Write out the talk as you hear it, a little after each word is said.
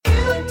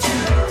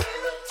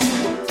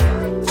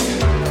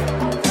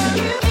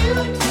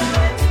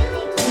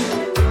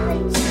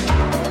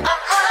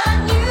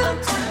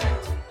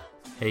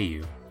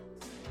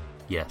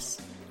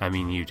Yes, I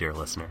mean you, dear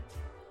listener.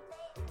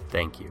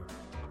 Thank you.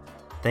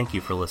 Thank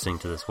you for listening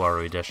to this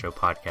Warui Desho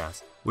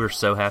podcast. We're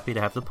so happy to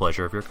have the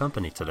pleasure of your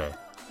company today.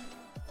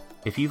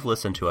 If you've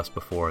listened to us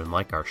before and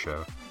like our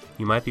show,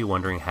 you might be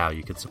wondering how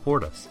you can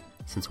support us,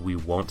 since we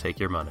won't take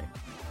your money.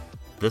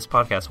 This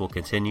podcast will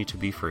continue to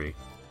be free,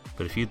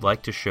 but if you'd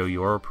like to show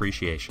your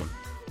appreciation,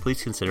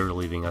 please consider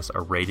leaving us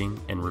a rating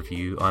and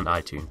review on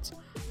iTunes,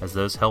 as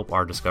those help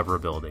our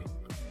discoverability.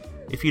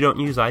 If you don't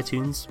use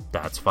iTunes,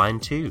 that's fine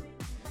too.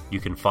 You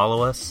can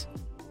follow us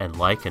and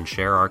like and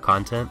share our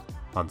content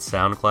on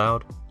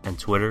SoundCloud and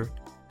Twitter.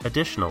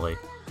 Additionally,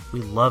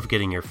 we love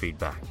getting your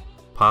feedback,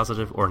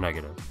 positive or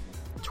negative.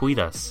 Tweet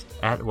us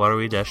at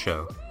Warui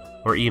Desho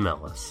or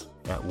email us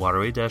at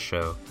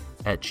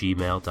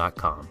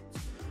waruidesho@gmail.com.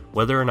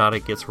 Whether or not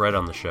it gets read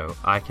on the show,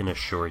 I can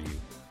assure you,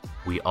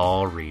 we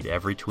all read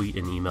every tweet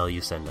and email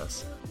you send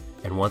us.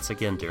 And once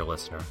again, dear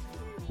listener,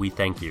 we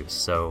thank you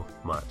so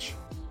much.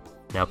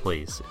 Now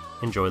please,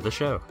 enjoy the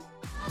show.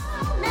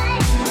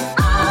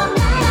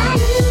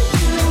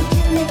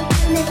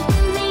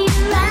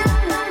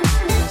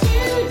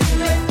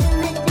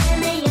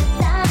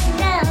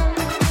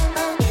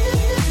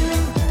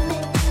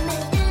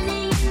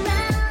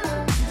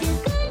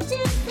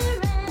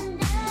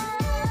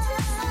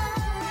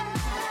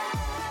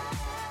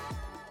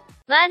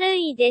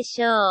 Warui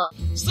Desho.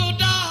 So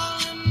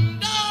darling,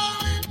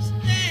 darling,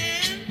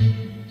 stand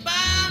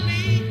by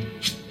me.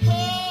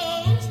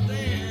 Oh,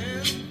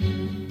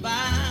 stand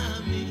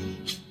by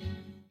me.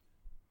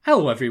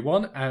 Hello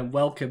everyone, and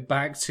welcome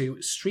back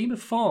to Stream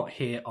of Thought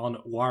here on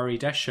Warui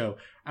Desho.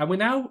 And we're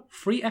now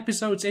 3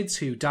 episodes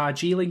into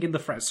Darling in the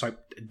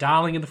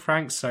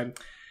Franxx, so it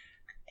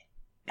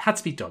had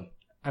to be done.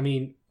 I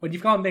mean, when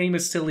you've got a name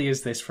as silly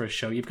as this for a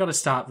show, you've got to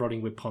start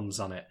running with puns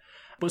on it.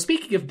 But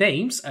speaking of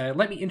names,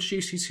 let me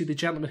introduce you to the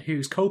gentleman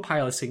who's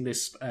co-piloting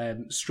this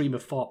Stream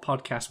of Thought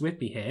podcast with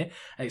me here.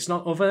 It's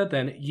not other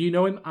than, you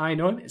know him, I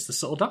know him, it's the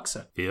Subtle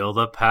Doxer. Feel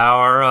the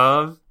power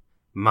of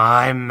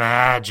my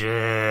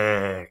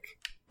magic.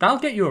 That'll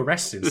get you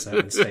arrested in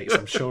certain states,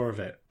 I'm sure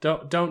of it.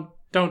 Don't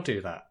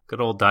do that.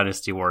 Good old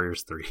Dynasty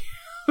Warriors 3.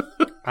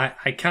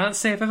 I can't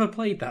say I've ever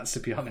played that,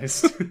 to be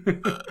honest.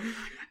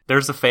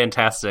 There's a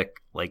fantastic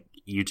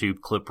YouTube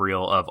clip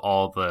reel of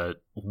all the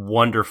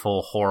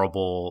wonderful,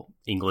 horrible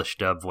English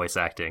dub voice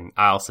acting.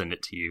 I'll send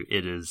it to you.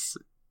 It is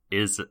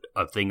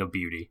a thing of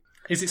beauty.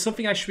 Is it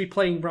something I should be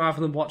playing rather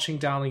than watching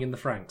Darling in the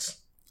Franxx?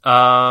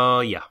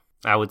 Yeah.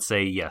 I would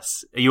say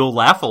yes. You'll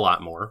laugh a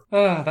lot more.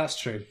 That's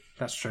true.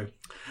 That's true.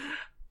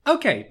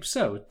 Okay,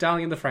 so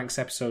Darling in the Franxx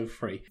episode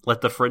 3.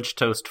 Let the French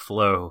toast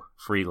flow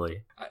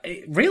freely.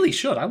 It really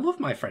should. I love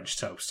my French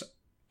toast.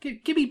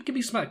 Give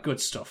me some good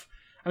stuff.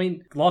 I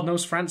mean, Lord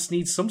knows France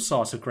needs some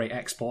sort of great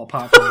export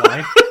apart from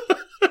wine.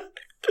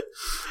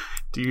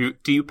 Do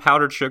you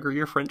powdered sugar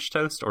your French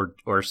toast, or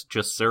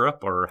just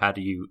syrup, or how do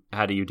you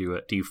do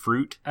it? Do you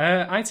fruit?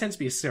 I tend to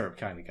be a syrup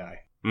kind of guy.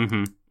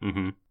 Yeah,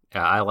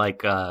 I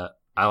like a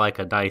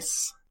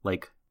nice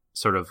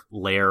sort of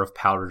layer of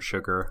powdered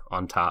sugar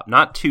on top.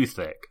 Not too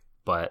thick,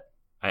 but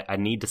I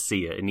need to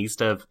see it. It needs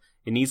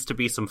to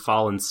be some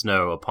fallen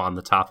snow upon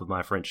the top of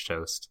my French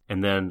toast,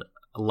 and then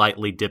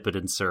lightly dip it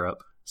in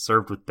syrup.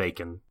 Served with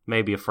bacon,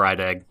 maybe a fried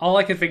egg. All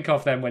I could think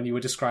of then when you were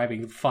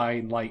describing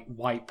fine,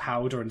 white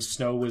powder and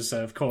snow was,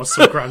 of course,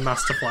 some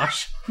Grandmaster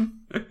Flash.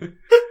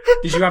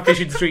 Did you have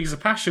visions, dreams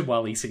of passion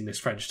while eating this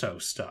French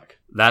toast, Doc?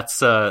 That's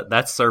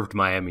served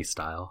Miami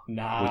style,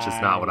 nice. Which is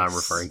not what I'm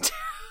referring to.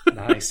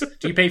 Nice.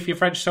 Do you pay for your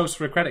French toast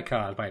for a credit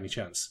card by any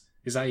chance?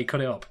 Is that how you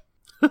cut it up?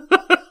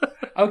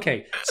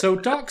 Okay, so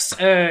Doc's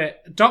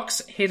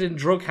hidden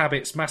drug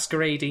habits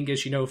masquerading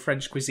as,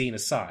 French cuisine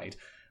aside,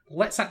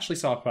 let's actually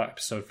talk about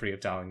episode 3 of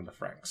Darling in the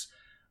Franxx.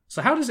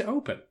 So how does it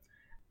open?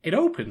 It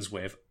opens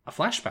with a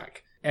flashback.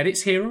 And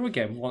it's Hiro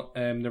again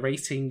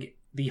narrating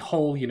the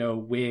whole,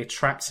 we're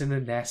trapped in a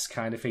nest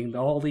kind of thing,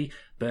 all the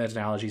bird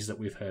analogies that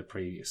we've heard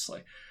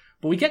previously.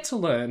 But we get to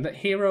learn that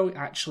Hiro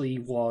actually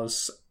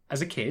was,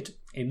 as a kid,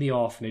 in the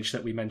orphanage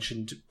that we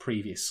mentioned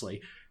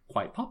previously,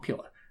 quite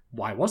popular.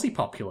 Why was he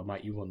popular,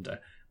 might you wonder?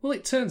 Well,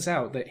 it turns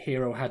out that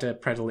Hiro had a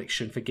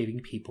predilection for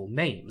giving people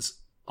names.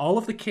 All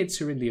of the kids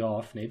who are in the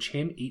orphanage,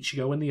 him,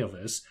 Ichigo, and the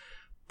others,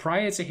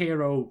 prior to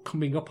Hiro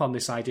coming up on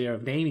this idea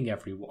of naming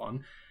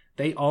everyone,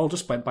 they all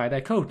just went by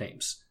their code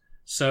names.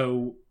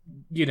 So,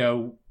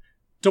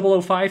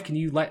 005, can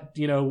you let,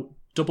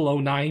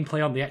 009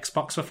 play on the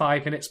Xbox for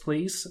 5 minutes,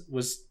 please?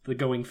 Was the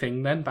going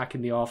thing then, back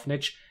in the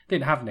orphanage.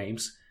 Didn't have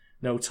names.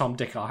 No Tom,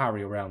 Dick, or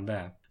Harry around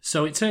there.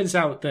 So it turns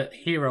out that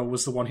Hiro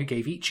was the one who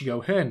gave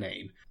Ichigo her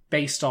name,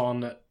 based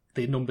on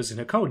the numbers in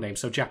her code name,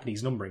 so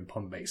Japanese numbering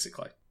pun,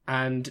 basically.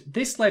 And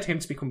this led him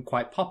to become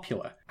quite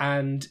popular.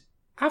 And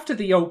after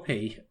the OP,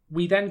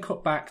 we then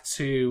cut back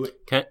to...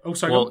 Can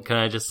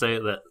I just say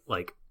that,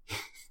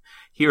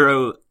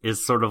 Hiro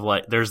is sort of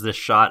there's this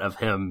shot of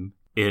him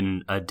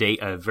in a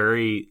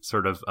very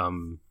sort of,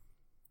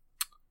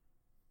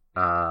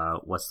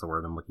 what's the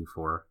word I'm looking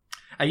for?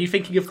 Are you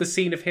thinking of the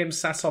scene of him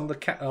sat on the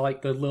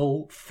the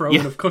little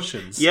throne of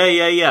cushions?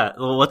 Yeah.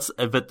 Well,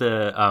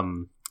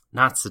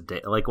 not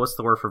sedate. Like, what's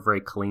the word for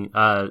very clean?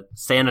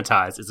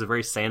 Sanitized. It's a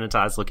very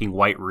sanitized looking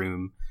white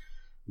room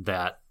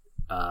that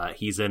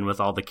he's in with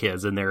all the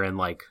kids, and they're in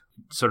like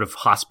sort of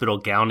hospital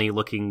gowny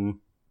looking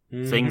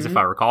things, if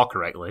I recall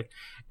correctly.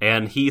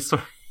 And he's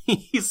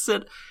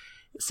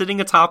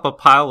sitting atop a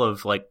pile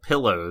of like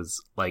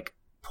pillows, like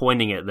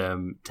pointing at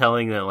them,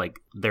 telling them like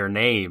their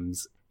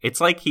names.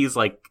 It's like he's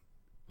like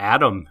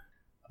Adam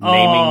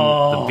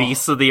naming the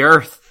beasts of the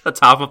earth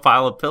atop a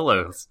pile of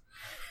pillows.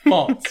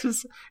 Fuck.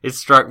 It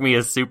struck me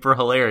as super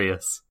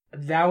hilarious.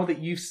 Now that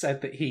you've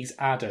said that he's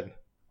Adam,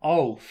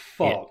 oh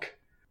fuck. Yeah.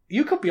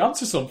 You could be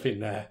onto something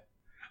there.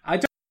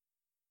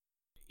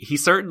 He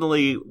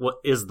certainly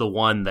is the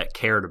one that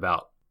cared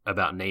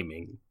about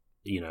naming.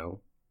 You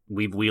know,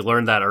 we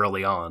learned that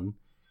early on.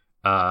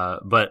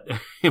 But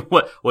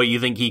what you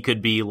think he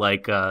could be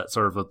like?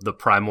 Sort of the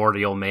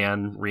primordial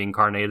man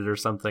reincarnated or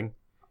something?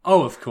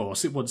 Oh, of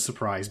course, it wouldn't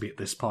surprise me at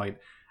this point.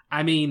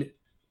 I mean,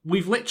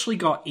 we've literally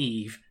got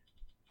Eve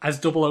as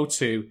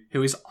 002,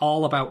 who is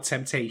all about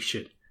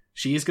temptation.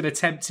 She is going to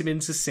tempt him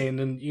into sin,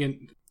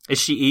 and is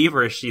she Eve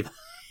or is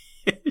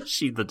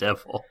she the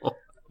devil?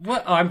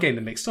 Well, I'm getting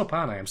them mixed up,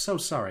 aren't I? I'm so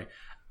sorry.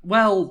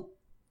 Well,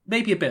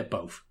 maybe a bit of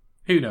both.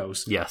 Who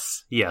knows?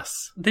 Yes.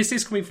 This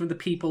is coming from the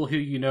people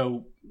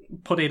who,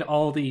 put in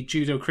all the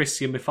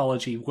Judeo-Christian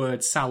mythology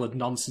word salad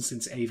nonsense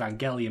into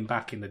Evangelion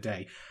back in the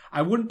day.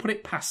 I wouldn't put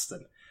it past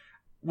them.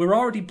 We're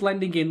already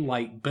blending in,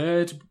 like,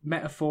 bird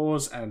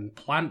metaphors and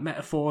plant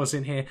metaphors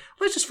in here.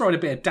 Let's just throw in a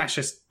bit of dash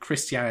of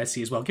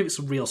Christianity as well. Give it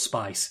some real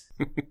spice.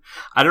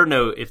 I don't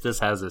know if this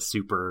has a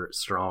super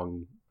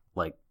strong,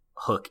 like,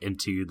 hook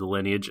into the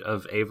lineage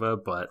of Eva,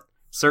 but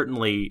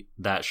certainly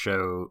that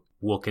show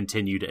will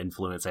continue to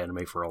influence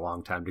anime for a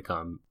long time to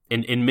come.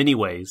 In many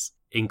ways,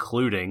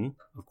 including,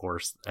 of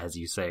course, as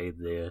you say,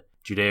 the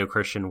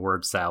Judeo-Christian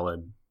word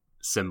salad,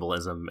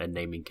 symbolism, and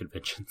naming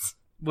conventions.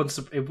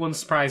 It wouldn't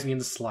surprise me in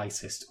the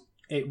slightest.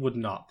 It would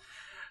not.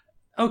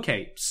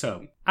 Okay,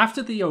 so,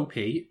 after the OP,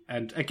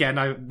 and again,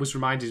 I was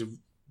reminded of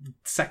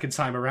second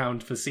time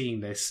around for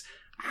seeing this,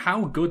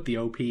 how good the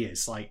OP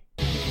is. Like,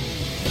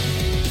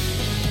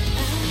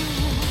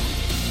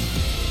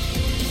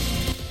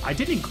 I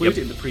did include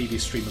it in the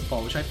previous stream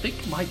before, which I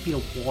think might be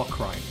a war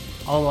crime.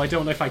 Although I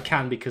don't know if I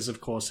can because,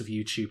 of course, of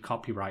YouTube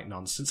copyright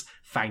nonsense.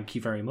 Thank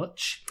you very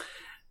much.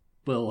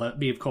 Well,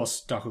 me, of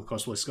course, Doc, of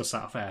course, will discuss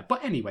that off air.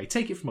 But anyway,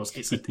 take it from us.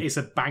 It's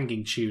a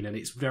banging tune, and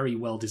it's very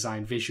well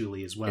designed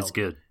visually as well. It's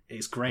good.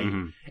 It's great.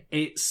 Mm-hmm.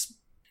 It's,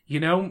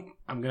 I'm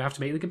going to have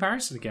to make the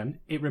comparison again.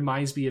 It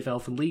reminds me of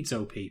Elfen Lied's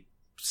OP.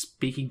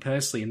 Speaking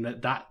personally, in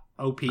that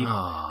OP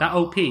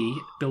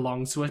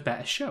belongs to a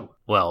better show.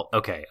 Well,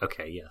 okay,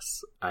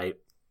 yes. I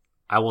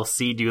will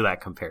do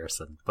that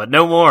comparison, but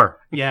no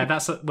more. Yeah,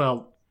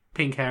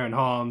 pink hair and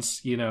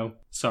horns,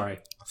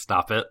 sorry.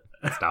 Stop it.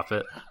 Let's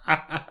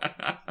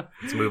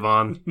move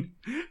on.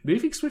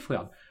 Moving swiftly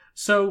on.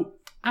 So,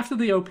 after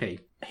the OP,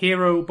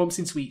 Hero bumps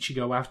into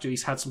Ichigo after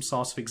he's had some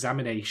sort of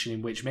examination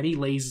in which many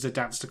lasers are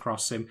danced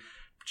across him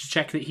to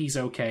check that he's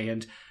okay.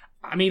 And,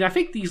 I mean, I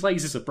think these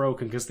lasers are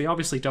broken because they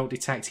obviously don't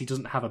detect he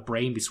doesn't have a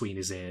brain between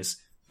his ears.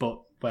 But,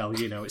 well,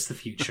 it's the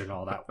future and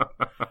all that.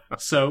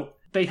 So,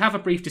 they have a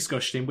brief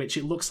discussion in which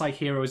it looks like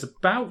Hero is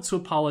about to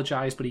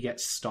apologise, but he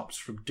gets stopped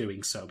from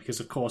doing so. Because,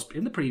 of course,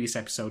 in the previous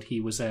episode, he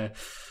was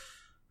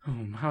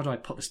how do I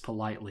put this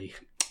politely?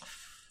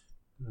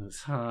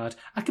 It's hard.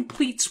 A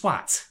complete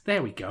twat.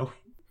 There we go.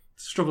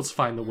 Struggle to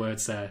find the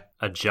words there.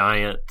 A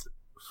giant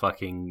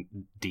fucking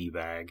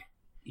D-bag.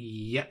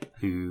 Yep.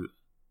 Who,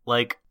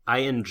 like, I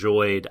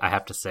enjoyed, I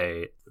have to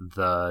say,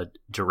 the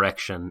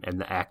direction and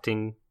the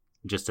acting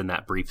just in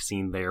that brief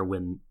scene there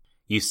when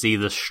you see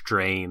the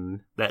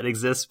strain that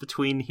exists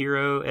between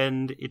Hiro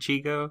and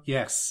Ichigo.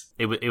 Yes.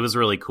 It was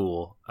really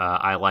cool.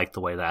 I liked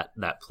the way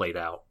that played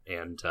out.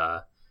 And,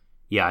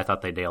 yeah, I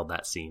thought they nailed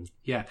that scene.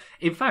 Yeah.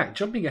 In fact,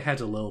 jumping ahead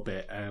a little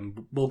bit,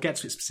 we'll get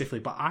to it specifically,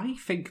 but I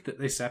think that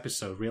this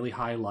episode really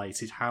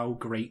highlighted how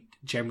great,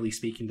 generally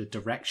speaking, the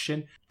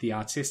direction, the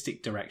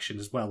artistic direction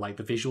as well, like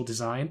the visual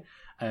design,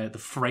 the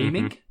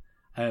framing,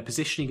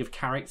 positioning of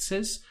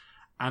characters,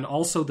 and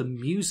also the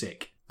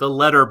music. The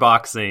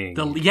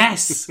letterboxing.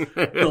 Yes! The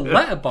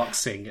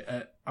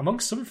letterboxing,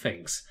 amongst other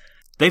things.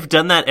 They've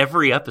done that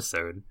every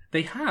episode.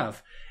 They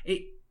have.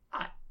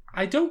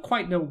 I don't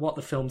quite know what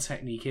the film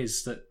technique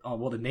is, or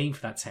what the name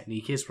for that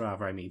technique is,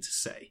 rather, I mean to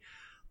say.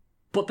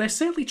 But they're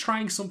certainly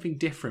trying something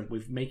different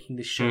with making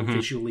this show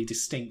visually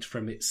distinct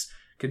from its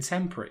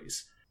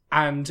contemporaries.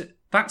 And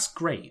that's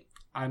great.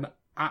 I'm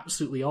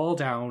absolutely all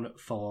down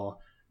for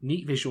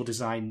neat visual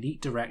design,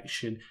 neat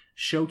direction,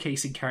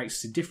 showcasing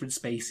characters in different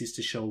spaces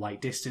to show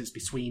like distance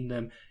between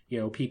them,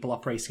 people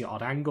operating at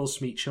odd angles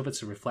from each other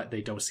to reflect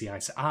they don't see eye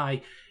to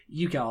eye.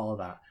 You get all of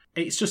that.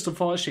 It's just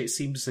unfortunate it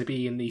seems to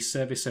be in the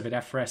service of an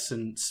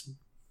effervescent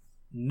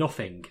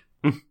nothing.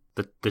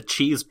 the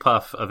cheese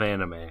puff of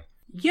anime.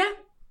 Yeah.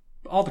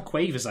 Or the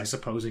quavers, I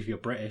suppose, if you're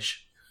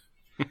British.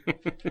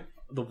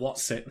 The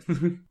what's it?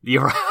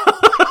 You're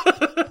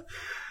right.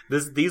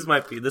 This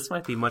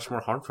might be much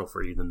more harmful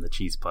for you than the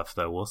cheese puff,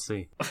 though. We'll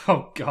see.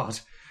 Oh, God.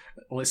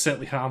 Well, it's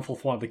certainly harmful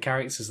for one of the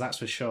characters, that's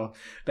for sure.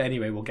 But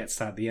anyway, we'll get to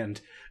that at the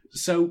end.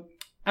 So,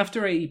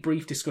 after a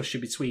brief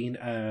discussion between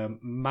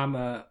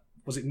Mama...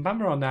 Was it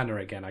Mama or Nana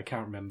again? I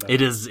can't remember.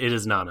 It is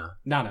Nana.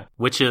 Nana.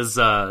 Which is,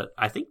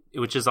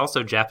 which is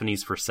also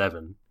Japanese for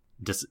 7.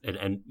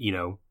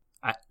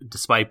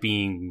 Despite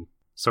being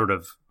sort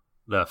of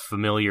the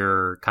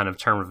familiar kind of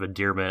term of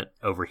endearment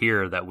over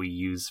here that we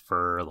use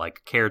for,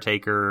 like,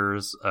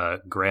 caretakers,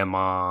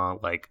 grandma,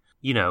 like,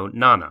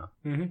 Nana.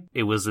 Mm-hmm.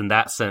 It was in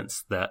that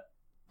sense that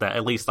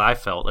at least I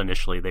felt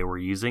initially they were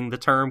using the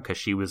term, because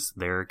she was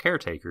their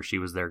caretaker. She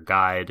was their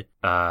guide.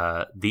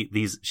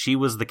 She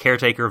was the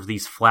caretaker of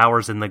these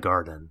flowers in the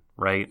garden,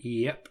 right?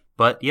 Yep.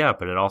 But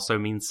it also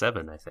means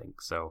 7, I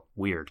think. So,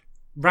 weird.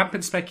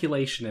 Rampant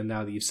speculation, and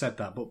now that you've said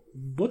that, but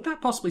would that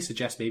possibly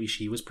suggest maybe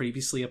she was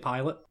previously a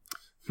pilot?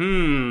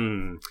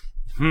 We're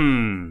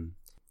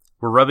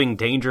rubbing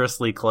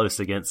dangerously close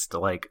against,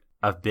 like,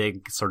 a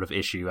big sort of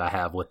issue I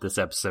have with this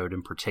episode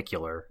in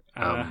particular.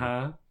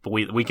 But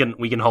we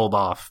can hold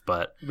off.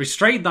 But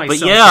restrain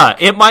thyself. But yeah,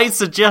 it might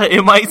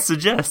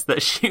suggest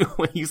that she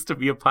used to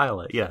be a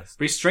pilot. Yes,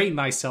 restrain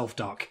thyself,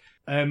 Doc.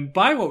 But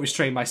I won't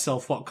restrain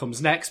myself what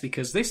comes next,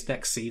 because this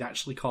next scene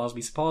actually caused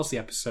me to pause the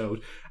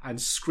episode and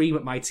scream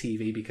at my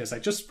TV, because I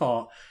just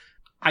thought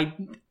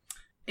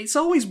it's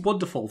always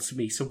wonderful to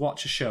me to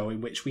watch a show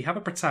in which we have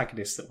a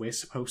protagonist that we're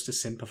supposed to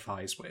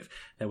sympathise with,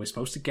 that we're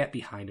supposed to get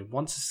behind and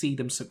want to see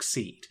them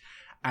succeed.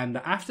 And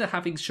after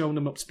having shown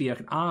them up to be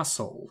an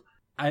arsehole,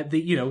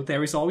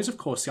 there is always, of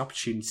course, the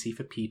opportunity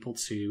for people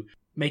to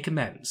make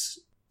amends,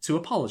 to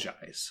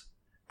apologise.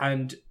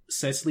 And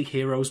certainly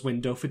Hero's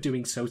window for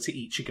doing so to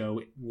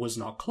Ichigo was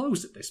not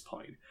closed at this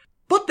point.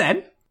 But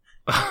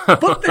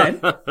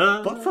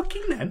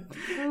fucking then,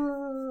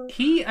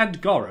 he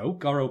and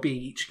Goro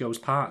being Ichigo's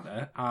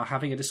partner, are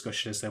having a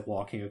discussion as they're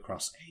walking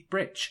across a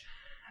bridge.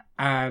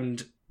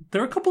 And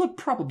there are a couple of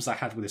problems I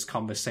had with this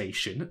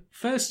conversation.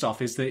 First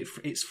off is that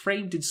it's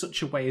framed in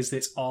such a way as that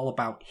it's all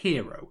about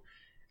Hero.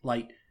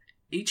 Like,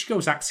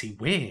 Ichigo's acting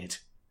weird.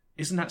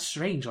 Isn't that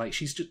strange? Like,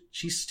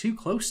 she's too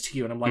close to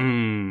you. And I'm like,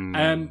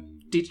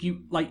 did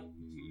you, like,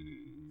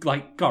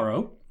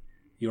 Goro,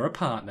 you're a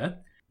partner.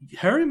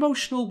 Her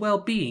emotional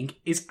well-being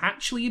is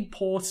actually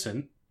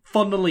important,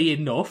 funnily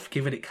enough,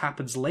 given it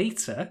happens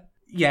later.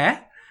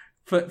 Yeah,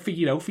 for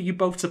you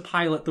both to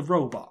pilot the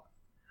robot.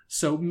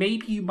 So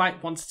maybe you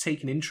might want to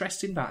take an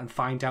interest in that and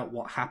find out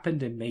what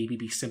happened and maybe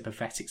be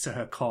sympathetic to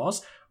her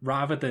cause,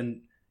 rather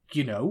than,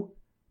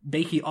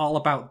 make it all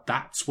about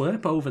that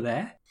twerp over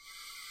there.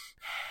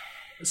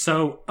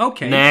 So,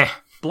 okay. Nah.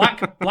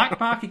 black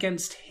mark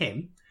against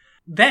him.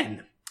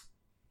 Then,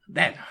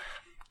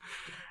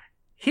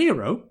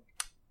 Hero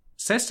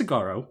says to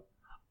Goro,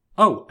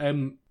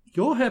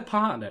 you're her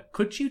partner.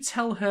 Could you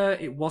tell her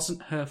it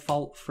wasn't her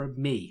fault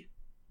from me?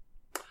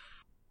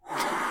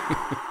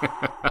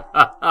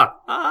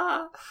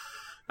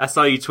 I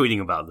saw you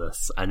tweeting about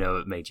this. I know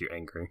it made you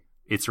angry.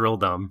 It's real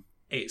dumb.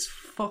 It's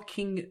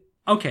fucking...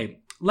 Okay,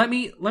 let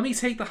me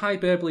take the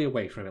hyperbole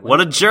away from it.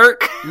 What a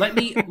jerk! let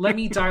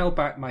me dial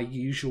back my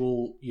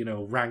usual,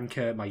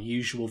 rancor, my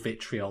usual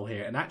vitriol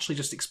here, and actually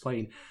just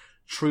explain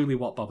truly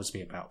what bothers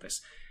me about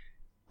this.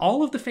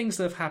 All of the things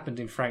that have happened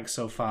in Franxx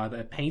so far that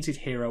have painted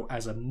Hero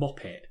as a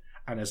muppet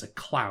and as a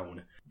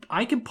clown,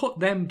 I can put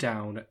them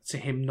down to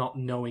him not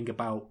knowing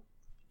about,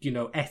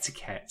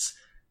 etiquette,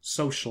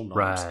 social norms.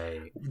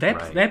 Right.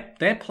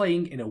 They're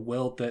playing in a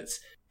world that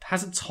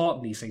hasn't taught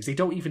them these things. They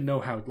don't even know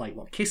how, like,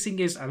 what kissing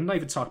is. I'm not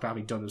even talking about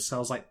having done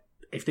themselves. Like,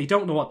 if they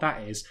don't know what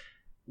that is,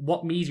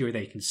 what media are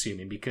they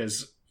consuming?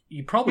 Because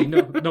you probably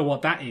know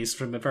what that is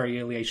from a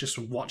very early age, just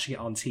from watching it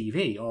on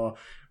TV or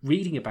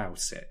reading about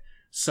it.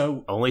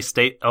 So only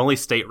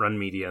state-run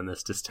media in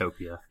this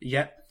dystopia.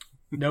 Yeah,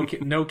 no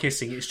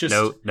kissing. It's just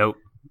no.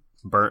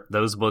 Burnt.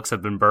 Those books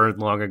have been burned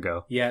long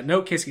ago. Yeah,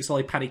 no kissing. It's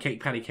only patty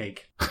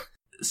cake.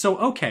 So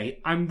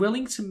okay, I'm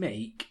willing to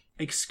make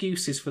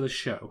excuses for the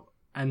show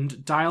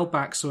and dial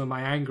back some of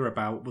my anger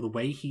about the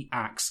way he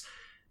acts,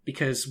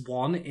 because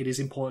one, it is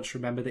important to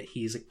remember that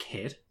he is a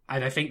kid,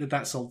 and I think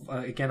that's a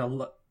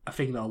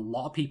thing that a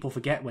lot of people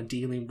forget when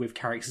dealing with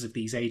characters of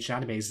these age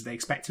animes, is they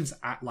expect them to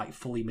act like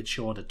fully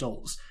matured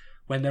adults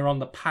when they're on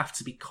the path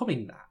to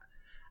becoming that.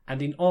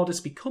 And in order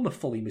to become a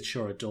fully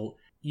mature adult,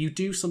 you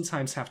do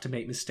sometimes have to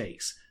make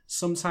mistakes.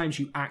 Sometimes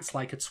you act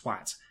like a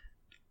twat,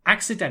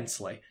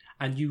 accidentally,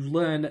 and you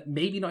learn,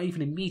 maybe not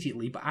even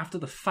immediately, but after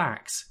the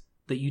fact,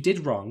 that you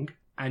did wrong,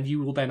 and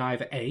you will then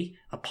either A,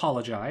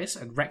 apologise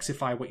and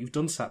rectify what you've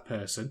done to that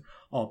person,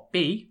 or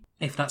B,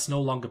 if that's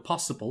no longer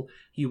possible,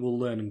 you will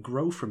learn and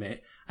grow from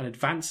it and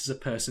advance as a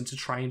person to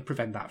try and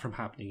prevent that from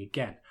happening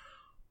again.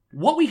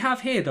 What we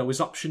have here, though,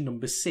 is option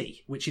number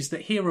C, which is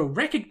that Hero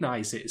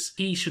recognises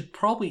he should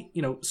probably,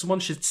 someone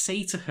should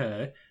say to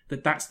her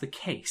that that's the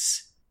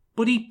case.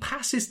 But he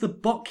passes the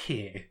buck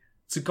here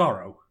to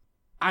Goro.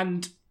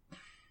 And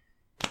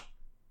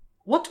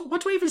what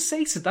do I even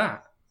say to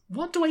that?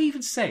 What do I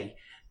even say?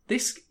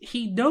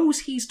 He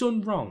knows he's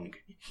done wrong.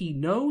 He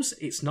knows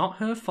it's not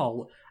her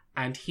fault,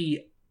 and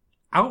he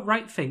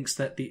outright thinks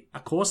that a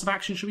course of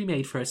action should be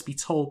made for her to be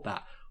told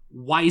that.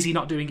 Why is he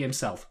not doing it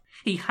himself?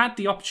 He had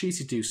the opportunity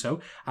to do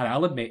so, and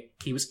I'll admit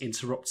he was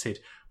interrupted.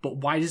 But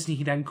why doesn't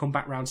he then come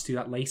back round to do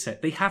that later?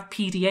 They have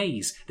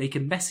PDAs. They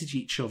can message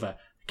each other.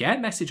 Get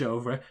a message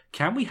over.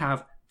 Can we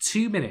have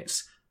 2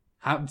 minutes?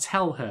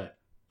 Tell her.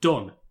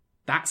 Done.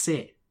 That's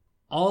it.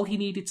 All he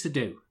needed to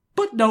do.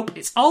 But nope,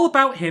 it's all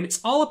about him.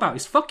 It's all about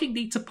his fucking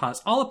need to part.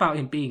 It's all about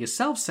him being a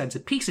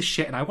self-centered piece of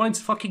shit, and I want him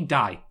to fucking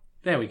die.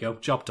 There we go.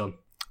 Job done.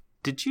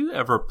 Did you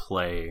ever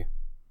play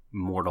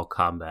Mortal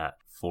Kombat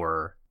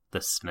for the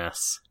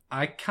SNES?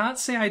 I can't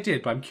say I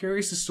did, but I'm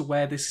curious as to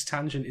where this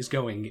tangent is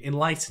going.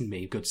 Enlighten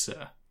me, good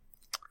sir.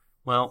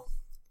 Well,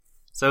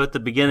 so at the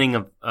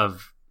beginning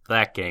of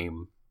that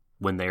game,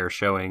 when they are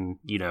showing,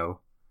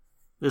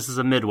 this is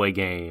a Midway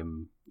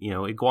game,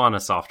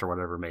 Iguanasoft or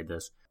whatever made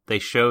this, they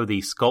show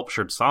the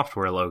Sculptured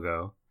Software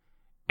logo,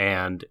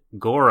 and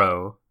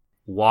Goro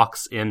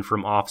walks in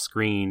from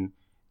off-screen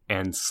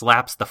and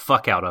slaps the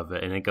fuck out of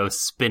it, and it goes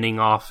spinning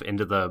off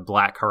into the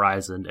black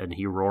horizon, and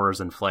he roars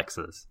and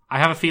flexes. I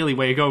have a feeling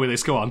where you go with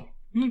this. Go on.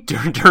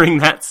 During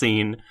that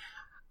scene,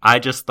 I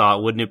just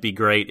thought, wouldn't it be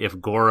great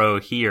if Goro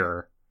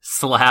here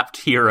slapped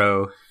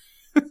Hero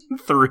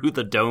through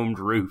the domed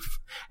roof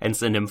and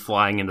sent him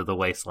flying into the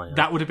wasteland?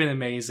 That would have been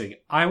amazing.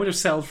 I would have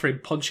settled for him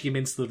punching him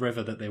into the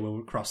river that they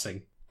were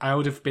crossing. I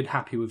would have been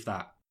happy with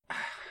that.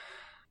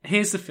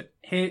 Here's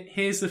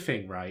the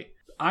thing, right?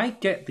 I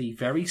get the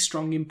very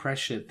strong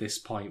impression at this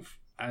point,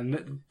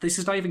 and this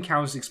is not even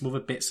counting some other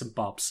bits and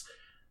bobs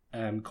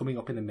coming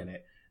up in a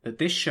minute, that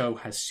this show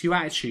has two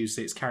attitudes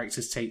that its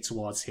characters take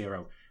towards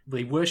Hero.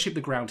 They worship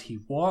the ground he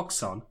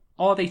walks on,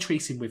 or they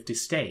treat him with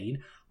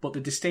disdain, but the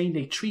disdain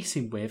they treat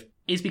him with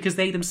is because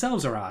they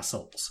themselves are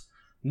assholes,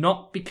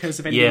 not because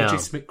of any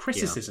legitimate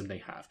criticism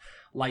they have.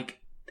 Like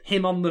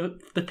him on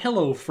the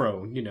pillow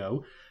throne,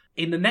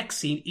 In the next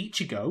scene,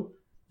 Ichigo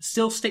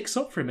still sticks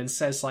up for him and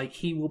says,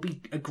 he will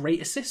be a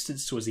great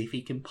assistance to us if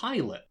he can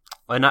pilot.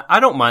 And I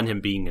don't mind him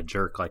being a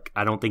jerk.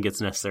 I don't think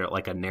it's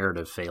necessarily, a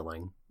narrative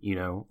failing,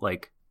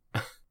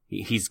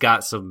 He's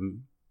got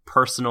some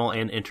personal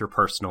and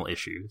interpersonal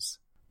issues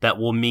that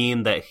will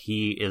mean that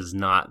he is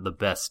not the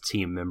best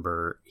team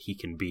member he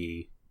can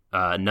be.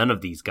 None of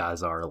these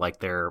guys are.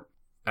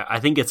 I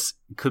think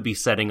could be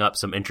setting up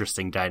some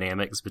interesting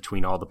dynamics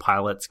between all the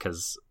pilots,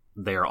 because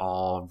they're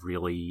all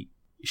really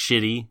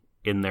shitty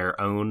in their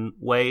own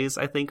ways,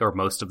 I think, or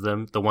most of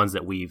them. The ones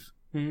that we've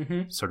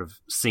sort of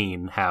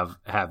seen have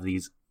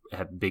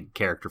big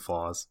character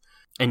flaws.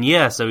 And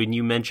so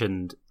you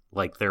mentioned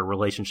their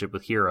relationship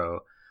with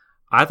Hero.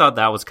 I thought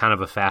that was kind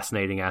of a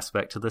fascinating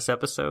aspect to this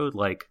episode,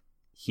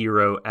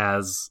 Hero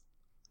as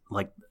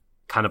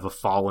kind of a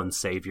fallen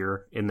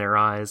savior in their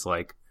eyes.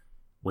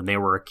 When they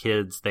were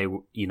kids, they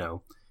and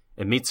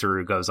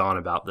Mitsuru goes on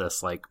about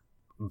this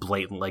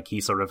blatant,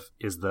 he sort of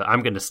is the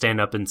I'm going to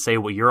stand up and say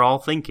what you're all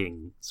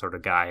thinking sort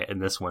of guy in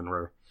this one,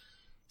 where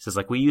he says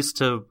we used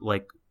to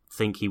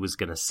think he was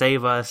going to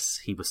save us,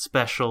 he was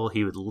special,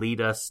 he would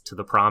lead us to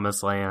the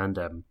promised land,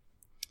 and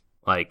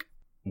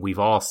we've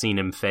all seen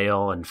him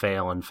fail and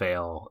fail and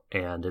fail,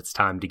 and it's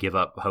time to give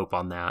up hope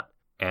on that,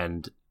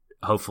 and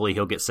hopefully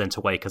he'll get sent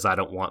away, because I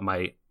don't want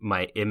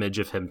my image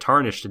of him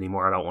tarnished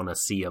anymore. I don't want to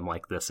see him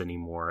like this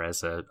anymore,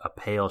 as a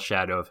pale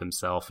shadow of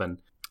himself. And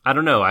I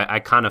don't know, I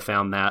kind of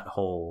found that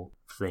whole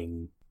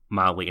thing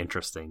mildly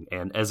interesting.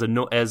 And as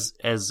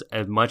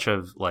much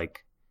of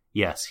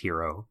yes,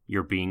 Hero,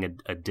 you're being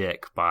a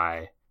dick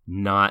by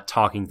not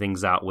talking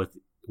things out with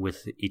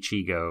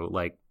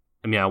Ichigo.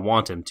 I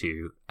want him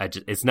to.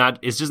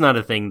 It's just not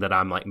a thing that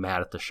I'm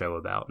mad at the show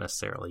about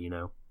necessarily,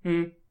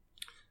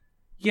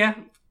 Yeah.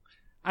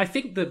 I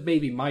think that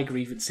maybe my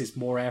grievance is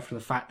more air from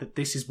the fact that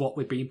this is what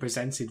we're being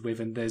presented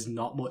with, and there's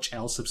not much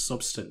else of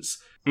substance.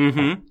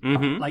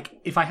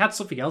 If I had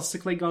something else to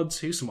cling on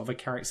to, some other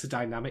character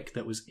dynamic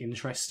that was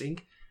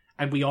interesting,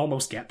 and we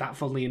almost get that,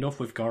 funnily enough,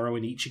 with Goro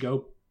and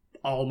Ichigo,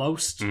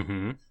 almost.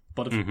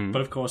 But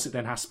of course, it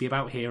then has to be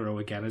about Hero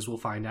again, as we'll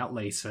find out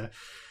later.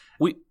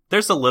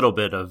 There's a little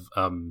bit of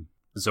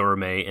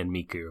Zorome and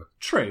Miku.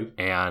 True.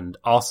 And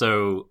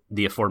also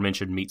the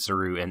aforementioned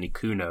Mitsuru and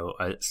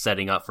Ikuno,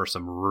 setting up for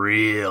some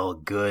real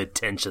good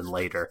tension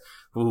later.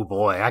 Ooh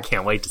boy, I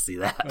can't wait to see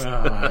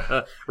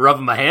that.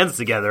 Rubbing my hands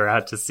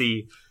together to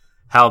see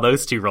how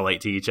those two relate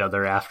to each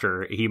other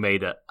after he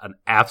made an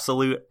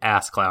absolute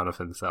ass clown of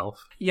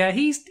himself. Yeah,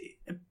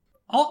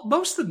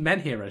 most of the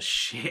men here are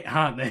shit,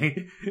 aren't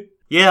they?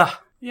 Yeah.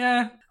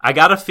 Yeah. I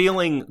got a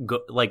feeling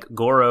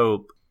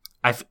Goro...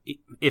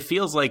 it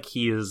feels like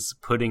he is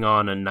putting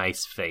on a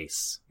nice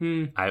face.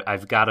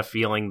 I've got a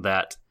feeling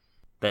that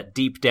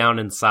deep down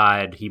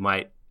inside he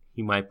might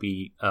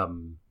be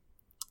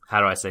how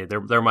do I say,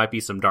 there might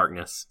be some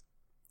darkness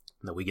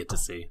that we get to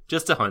see.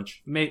 Just a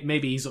hunch.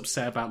 Maybe he's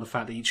upset about the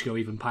fact that Ichigo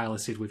even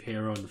piloted with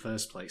Hero in the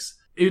first place.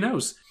 Who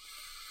knows?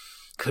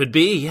 Could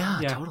be, yeah,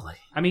 totally.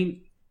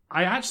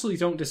 I actually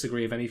don't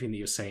disagree with anything that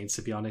you're saying,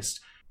 to be honest.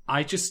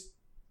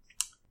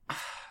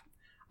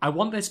 I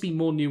want there to be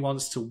more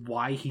nuance to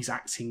why he's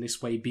acting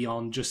this way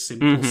beyond just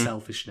simple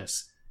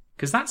selfishness.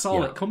 Because that's all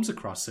Yeah. it comes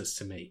across as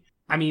to me.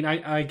 I mean,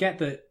 I get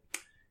that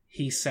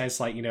he says,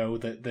 like, you know,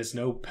 that there's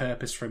no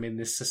purpose for him in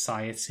this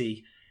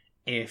society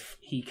if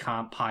he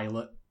can't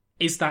pilot.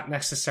 Is that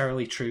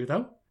necessarily true,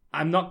 though?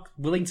 I'm not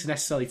willing to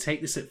necessarily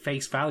take this at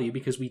face value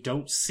because we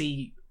don't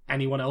see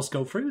anyone else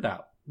go through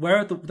that.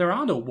 There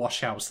are no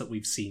washouts that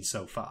we've seen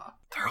so far.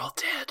 They're all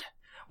dead.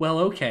 Well,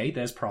 okay,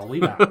 there's probably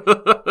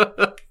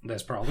that.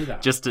 There's probably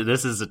that.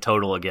 This is a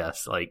total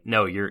guess. Like,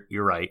 no, you're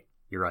right.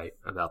 You're right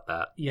about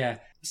that. Yeah.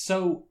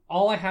 So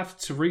all I have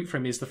to root for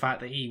him is the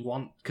fact that he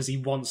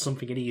wants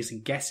something and he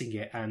isn't getting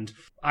it. And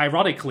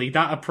ironically,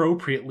 that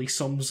appropriately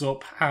sums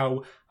up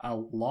how a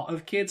lot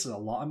of kids and a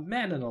lot of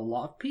men and a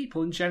lot of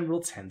people in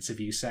general tend to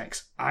view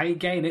sex. I ain't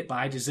getting it, but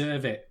I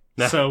deserve it.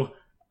 So,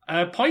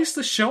 points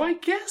the show, I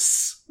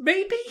guess?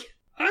 Maybe?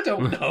 I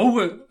don't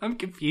know. I'm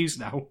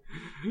confused now.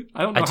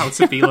 I don't know how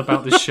to feel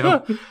about this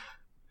show.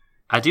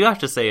 I do have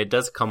to say it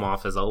does come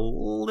off as a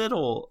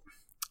little,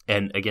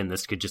 and again,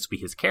 this could just be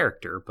his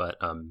character, but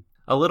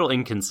a little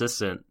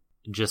inconsistent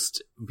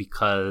just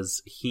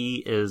because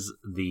he is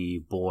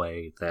the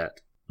boy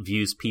that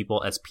views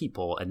people as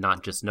people and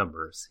not just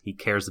numbers. He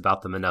cares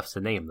about them enough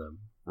to name them,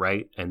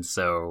 right? And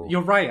so...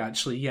 You're right,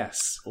 actually,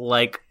 yes.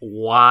 Like,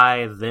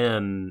 why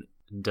then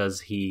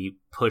does he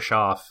push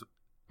off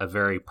a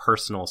very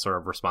personal sort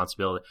of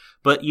responsibility?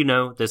 But, you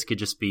know, this could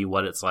just be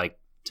what it's like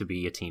to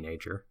be a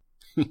teenager.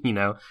 You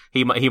know,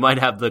 he might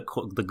have the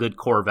good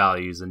core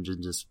values and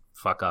just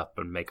fuck up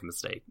and make a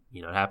mistake.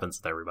 You know, it happens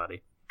with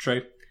everybody.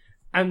 True.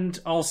 And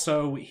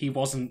also, he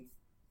wasn't,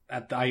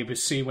 I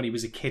assume when he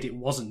was a kid, it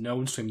wasn't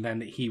known to him then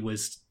that he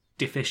was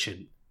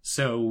deficient.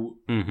 So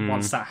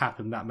once that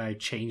happened, that may have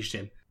changed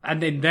him.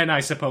 And then I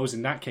suppose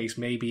in that case,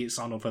 maybe it's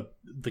on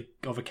the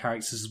other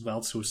characters as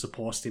well to have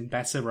supported him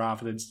better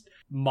rather than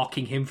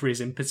mocking him for his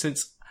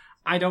impotence.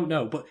 I don't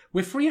know, but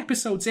we're 3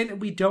 episodes in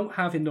and we don't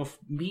have enough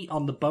meat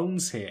on the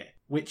bones here,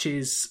 which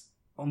is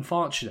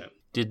unfortunate.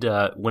 Did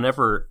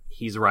whenever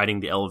he's riding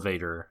the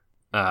elevator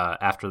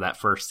after that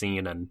first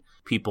scene and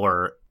people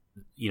are,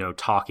 you know,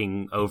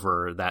 talking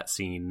over that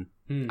scene,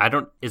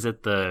 is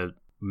it the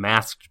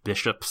masked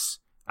bishops?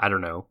 I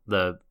don't know.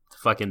 The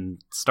fucking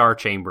Star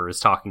Chamber is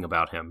talking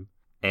about him.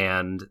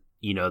 And,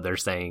 you know, they're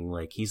saying,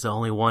 like, he's the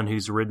only one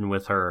who's ridden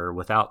with her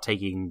without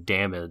taking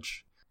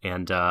damage.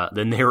 And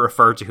then they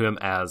refer to him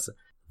as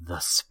the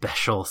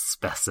special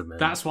specimen.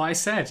 That's what I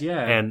said,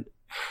 yeah. And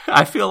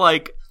I feel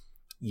like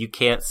you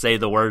can't say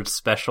the word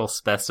special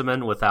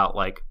specimen without,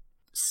 like,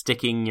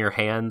 sticking your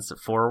hands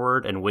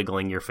forward and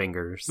wiggling your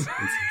fingers. It's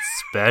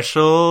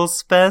special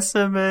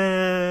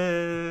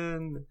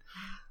specimen.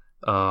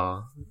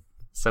 Oh,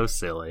 so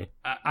silly.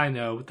 I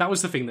know. That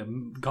was the thing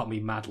that got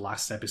me mad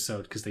last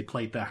episode, because they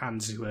played their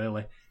hands too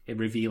early in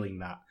revealing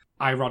that,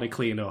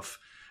 ironically enough.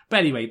 But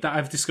anyway,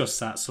 I've discussed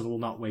that, so we'll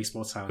not waste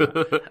more time on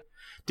that.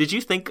 Did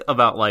you think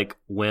about, like,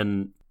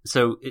 when...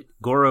 So,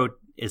 Goro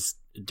is,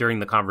 during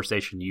the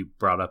conversation you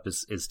brought up,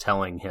 is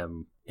telling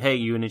him, hey,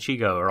 you and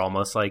Ichigo are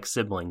almost like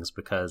siblings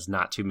because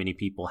not too many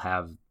people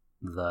have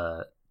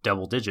the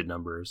double-digit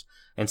numbers.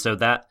 And so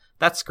that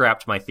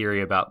scrapped my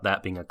theory about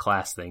that being a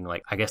class thing.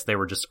 Like, I guess they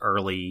were just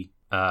early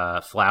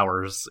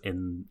flowers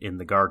in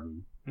the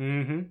garden.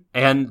 Mm-hmm.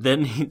 And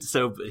then he's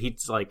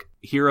like,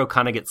 Hiro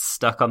kind of gets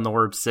stuck on the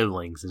word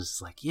siblings, and it's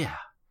just like, yeah,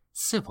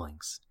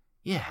 siblings,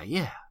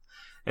 yeah.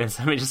 And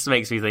so it just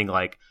makes me think,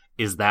 like,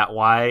 is that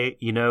why,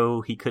 you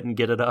know, he couldn't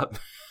get it up?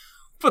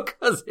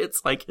 Because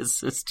it's like his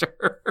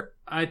sister.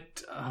 I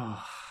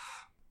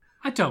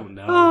don't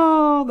know.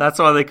 Oh, that's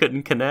why they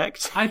couldn't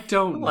connect. I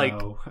don't Like,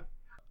 know.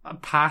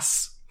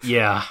 Pass.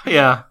 Yeah.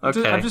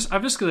 Okay. I'm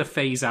just gonna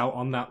phase out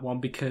on that one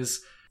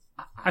because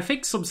I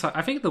think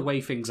the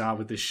way things are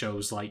with this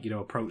show's, like, you know,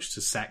 approach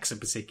to sex and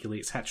particularly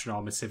its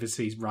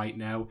heteronormativity right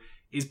now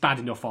is bad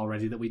enough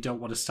already that we don't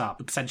want to start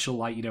the potential,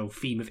 like, you know,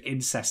 theme of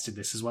incest in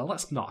this as well.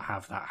 Let's not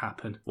have that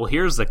happen. Well,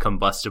 here's the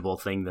combustible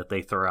thing that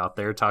they throw out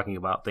there talking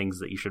about things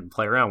that you shouldn't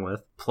play around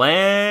with.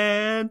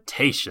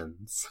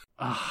 Plantations.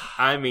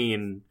 I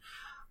mean,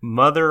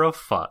 mother of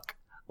fuck.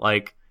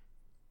 Like,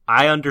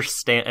 I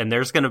understand, and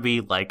there's going to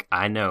be, like,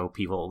 I know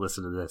people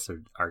listen to this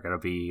are going to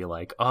be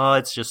like, oh,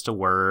 it's just a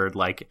word.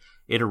 Like,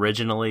 it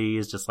originally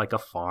is just like a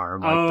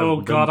farm.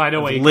 Like God, I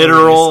know what you're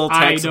literal going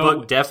with this.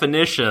 textbook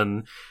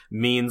definition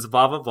means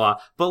blah, blah, blah.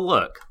 But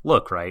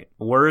look, right?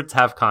 Words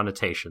have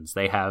connotations.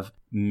 They have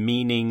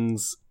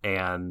meanings,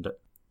 and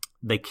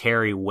they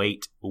carry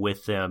weight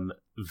with them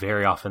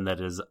very often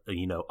that is,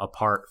 you know,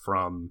 apart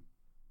from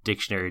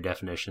dictionary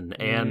definition,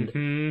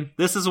 and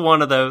this is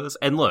one of those.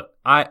 And look,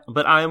 I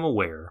am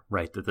aware,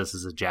 right, that this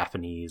is a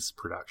Japanese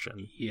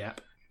production. Yep.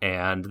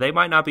 And they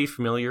might not be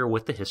familiar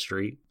with the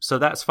history, so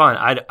that's fine.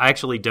 I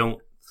actually don't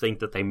think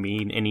that they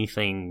mean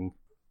anything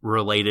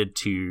related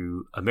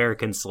to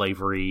American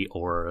slavery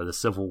or the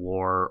Civil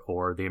War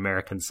or the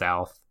American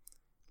South.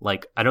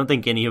 Like, I don't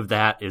think any of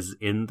that is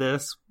in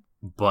this,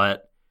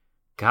 but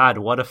God,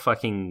 what a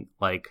fucking,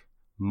 like,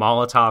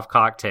 Molotov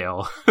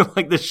cocktail.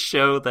 Like, this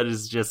show that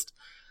is just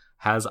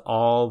has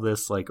all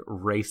this, like,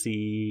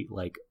 racy,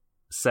 like,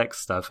 sex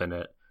stuff in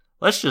it.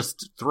 let's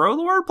just throw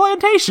the word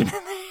plantation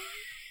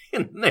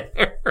in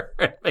there.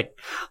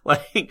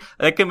 Like,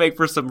 that can make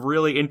for some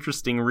really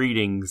interesting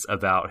readings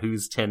about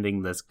who's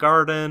tending this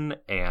garden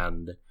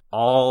and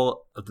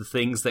all of the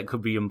things that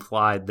could be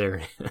implied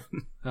therein.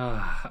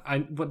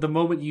 But the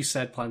moment you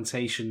said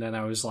plantation, then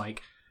I was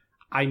like,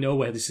 I know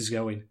where this is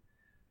going.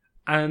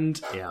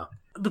 And yeah,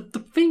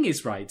 the thing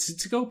is, right,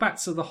 to go back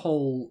to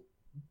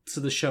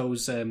the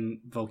show's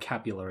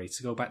vocabulary,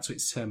 to go back to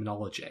its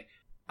terminology,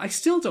 I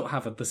still don't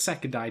have the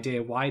second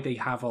idea why they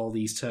have all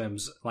these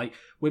terms. Like,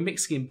 we're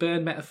mixing in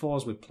bird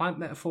metaphors with plant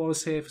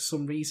metaphors here for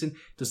some reason.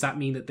 Does that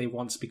mean that they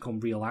want to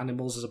become real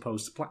animals as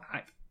opposed to plant?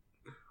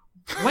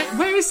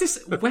 Where is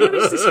this? Where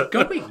is this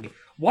going?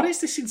 What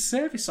is this in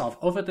service of,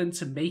 other than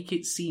to make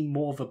it seem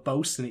more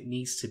verbose than it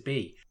needs to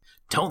be?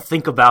 Don't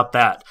think about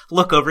that.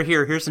 Look over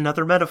here. Here's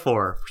another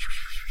metaphor.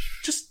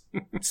 Just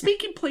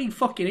speak in plain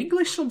fucking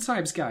English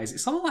sometimes, guys.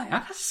 It's all I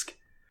ask.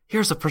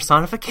 Here's a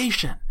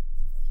personification.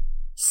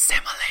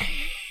 Simile.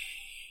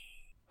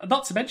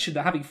 Not to mention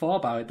that, having thought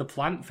about it, the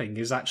plant thing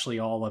is actually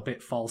all a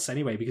bit false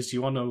anyway, because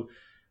you want to,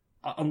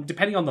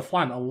 depending on the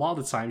plant, a lot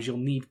of the times you'll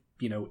need,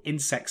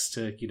 insects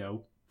to,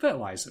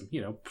 fertilize them,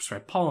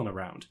 spread pollen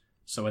around.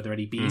 So are there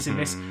any bees in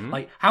this?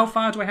 Like, how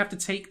far do I have to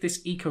take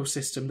this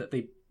ecosystem that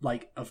they,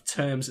 like, of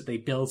terms that they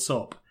built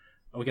up?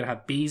 Are we going to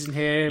have bees in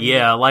here?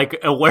 Yeah, like,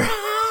 where...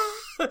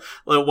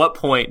 At what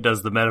point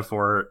does the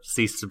metaphor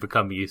cease to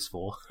become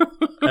useful?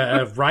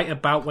 Right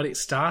about when it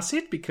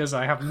started, because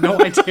I have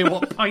no idea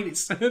what point it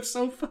serves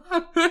so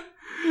far.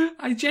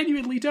 I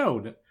genuinely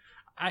don't.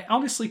 I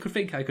honestly could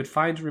think I could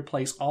find and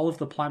replace all of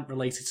the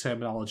plant-related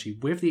terminology,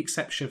 with the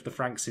exception of the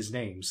Franxx'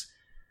 names,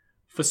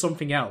 for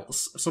something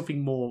else,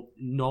 something more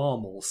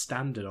normal,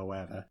 standard, or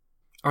whatever.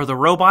 Are the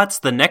robots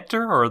the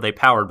nectar, or are they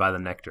powered by the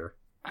nectar?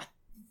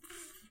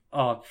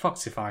 Oh,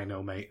 fucks if I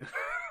know, mate.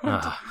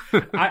 I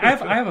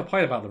have a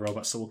point about the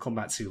robots, so we'll come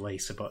back to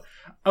later. But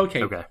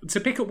okay, to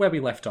pick up where we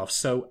left off.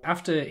 So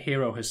after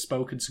Hiro has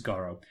spoken to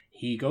Goro,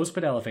 he goes up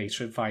an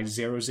elevator and finds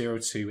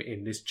 002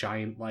 in this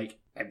giant, like,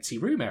 empty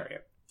room area.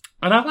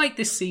 And I like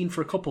this scene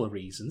for a couple of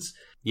reasons.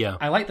 Yeah,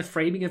 I like the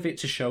framing of it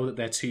to show that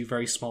they're two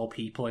very small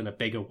people in a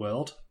bigger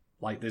world.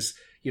 Like, there's,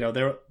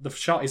 the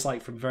shot is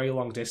like from very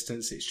long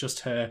distance. It's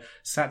just her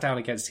sat down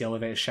against the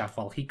elevator shaft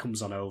while he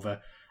comes on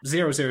over.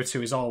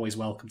 002 is always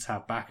welcome to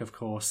have back, of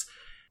course.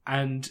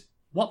 And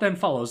what then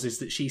follows is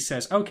that she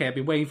says, okay, I've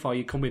been waiting for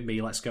you, come with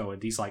me, let's go.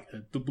 And he's like,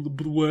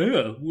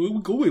 where are we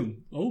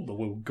going? I don't know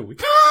where we're going.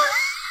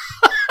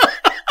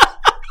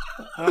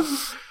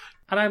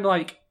 And I'm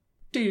like,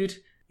 dude,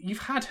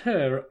 you've had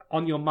her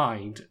on your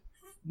mind,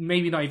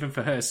 maybe not even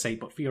for her sake,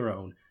 but for your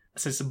own,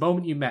 since the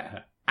moment you met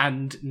her.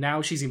 And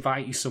now she's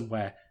invited you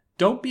somewhere.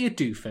 Don't be a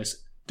doofus.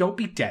 Don't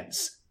be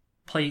dense.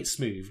 Play it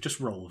smooth. Just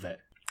roll with it.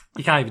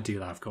 You can't even do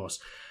that, of course.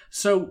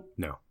 So,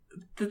 no.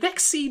 The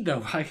next scene,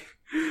 though,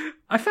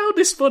 I found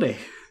this funny.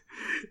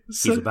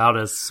 He's about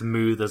as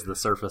smooth as the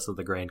surface of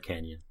the Grand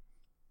Canyon.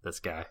 This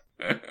guy.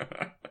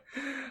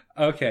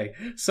 Okay,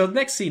 so the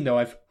next scene,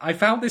 though, I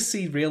found this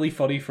scene really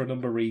funny for a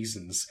number of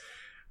reasons.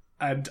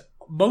 And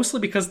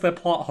mostly because they're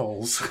plot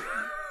holes.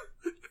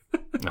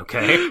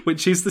 Okay.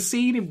 Which is the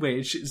scene in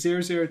which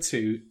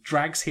 002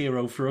 drags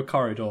Hiro through a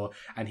corridor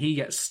and he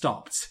gets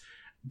stopped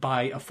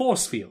by a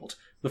force field.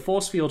 The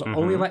force field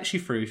only lets you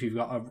through if you've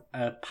got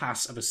a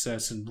pass of a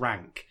certain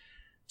rank.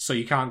 So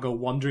you can't go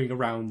wandering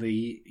around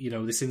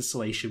this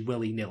installation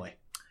willy-nilly.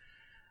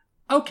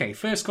 Okay,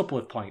 first couple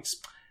of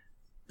points.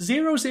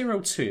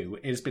 002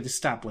 has been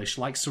established,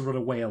 likes to run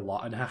away a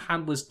lot, and her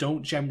handlers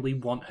don't generally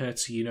want her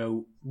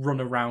to, run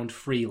around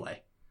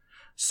freely.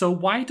 So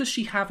why does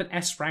she have an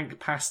S-rank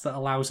pass that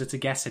allows her to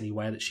get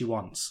anywhere that she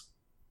wants?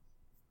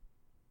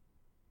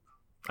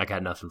 I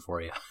got nothing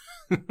for you.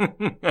 I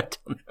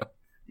don't know.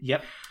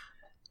 Yep.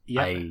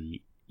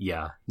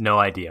 No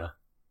idea.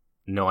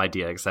 No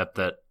idea, except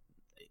that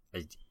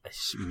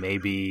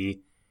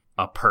maybe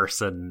a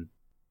person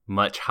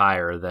much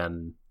higher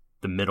than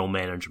the middle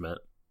management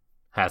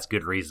has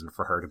good reason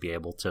for her to be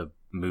able to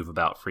move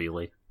about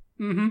freely.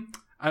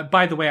 Mm-hmm.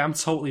 By the way, I'm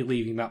totally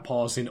leaving that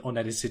pause in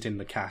unedited in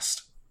the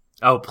cast.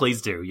 Oh,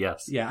 please do,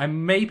 yes. Yeah, I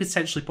may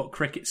potentially put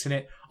crickets in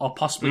it, or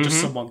possibly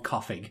just someone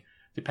coughing,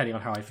 depending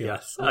on how I feel.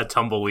 Yes, a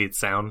tumbleweed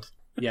sound.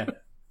 Yeah.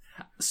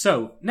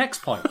 So,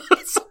 next point.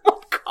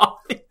 Someone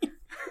coughing.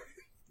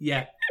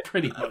 Yeah,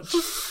 pretty much.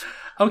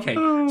 Okay,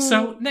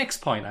 so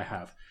next point I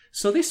have.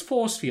 So this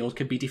force field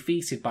can be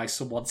defeated by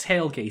someone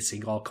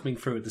tailgating or coming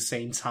through at the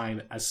same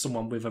time as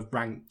someone with a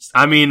ranked...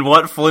 I mean,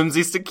 what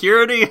flimsy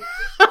security?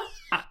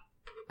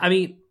 I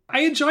mean,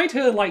 I enjoyed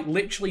her,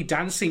 literally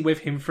dancing with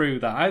him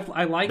through that.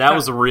 I like that. That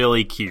was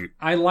really cute.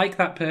 I like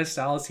that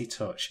personality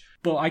touch.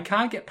 But I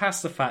can't get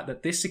past the fact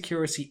that this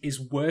security is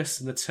worse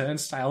than the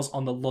turnstiles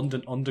on the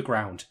London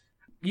Underground.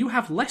 You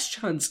have less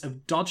chance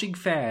of dodging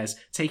fares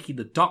taking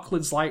the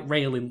Docklands Light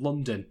Rail in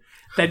London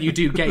than you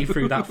do getting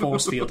through that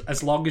force field,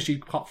 as long as you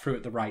pop through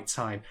at the right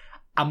time.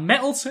 A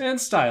metal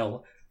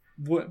turnstile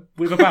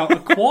with about a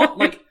quart,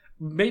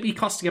 maybe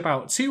costing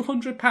about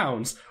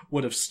 £200,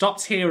 would have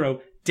stopped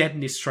Hiro dead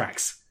in his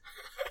tracks.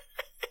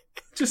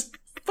 Just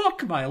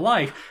fuck my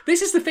life.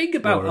 This is the thing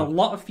about Laura. a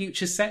lot of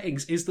future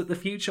settings, is that the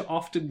future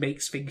often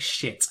makes things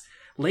shit.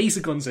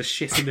 Laser guns are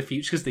shit in the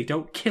future because they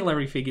don't kill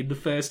everything in the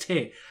first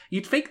hit.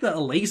 You'd think that a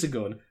laser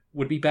gun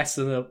would be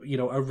better than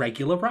a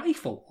regular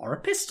rifle or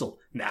a pistol.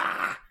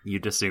 Nah.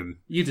 You'd assume.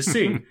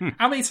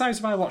 How many times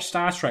have I watched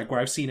Star Trek where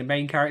I've seen a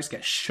main character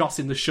get shot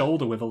in the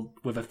shoulder with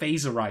a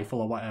phaser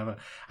rifle or whatever,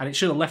 and it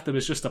should have left them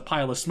as just a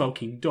pile of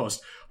smoking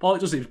dust, but all it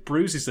does is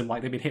bruises them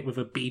like they've been hit with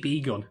a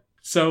BB gun.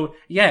 So,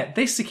 yeah,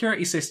 this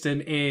security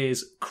system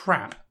is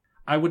crap.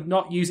 I would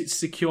not use it to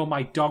secure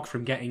my dog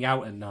from getting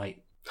out at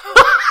night.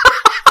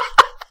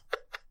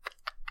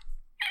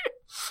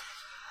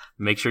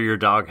 Make sure your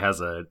dog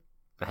has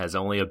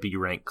only a B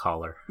rank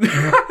collar.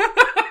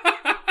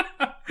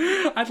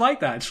 I'd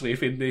like that, actually,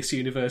 if in this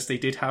universe they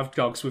did have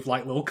dogs with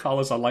like little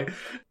collars on, like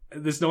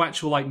there's no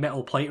actual like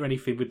metal plate or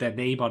anything with their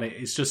name on it.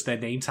 It's just their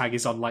name tag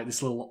is on like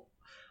this little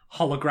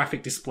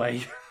holographic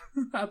display.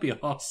 That'd be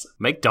awesome.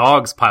 Make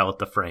dogs pilot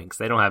the Franxx.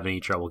 They don't have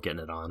any trouble getting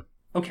it on.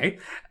 Okay.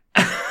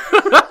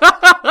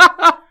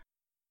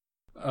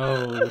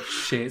 Oh,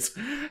 shit.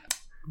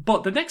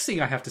 But the next thing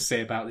I have to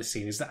say about this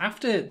scene is that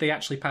after they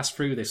actually pass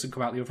through this and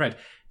come out the other end,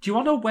 do you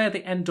want to know where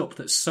they end up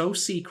that's so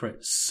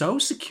secret, so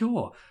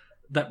secure,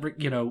 that,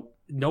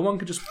 no one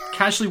can just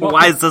casually walk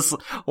Why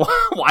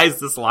is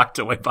this locked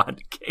away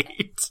behind a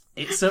gate?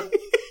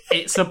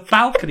 It's a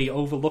balcony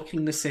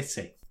overlooking the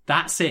city.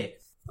 That's it.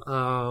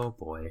 Oh,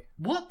 boy.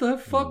 What the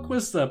fuck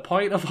was the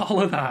point of all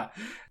of that?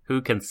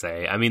 Who can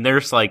say? I mean,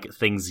 there's like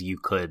things you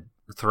could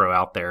throw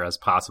out there as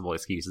possible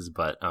excuses,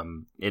 but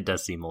it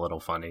does seem a little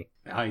funny.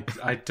 I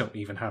don't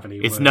even have any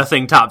It's words.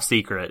 nothing top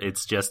secret.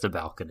 It's just a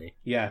balcony.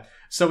 Yeah.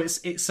 So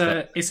it's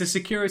a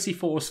security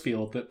force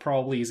field that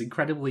probably is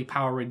incredibly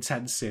power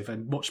intensive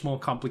and much more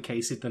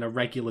complicated than a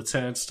regular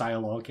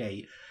turnstile or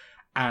gate.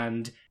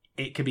 And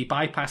it can be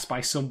bypassed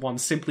by someone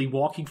simply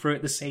walking through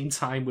at the same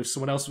time with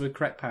someone else with a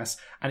correct pass,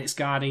 and it's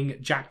guarding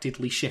Jack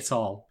Diddley shit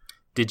all.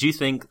 Did you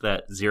think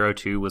that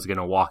 02 was going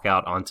to walk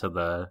out onto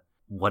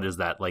what is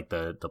that, like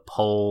the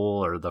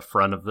pole or the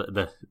front of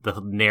the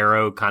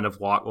narrow kind of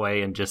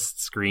walkway and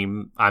just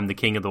scream, "I'm the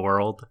king of the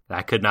world"?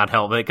 I could not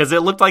help it because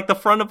it looked like the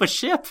front of a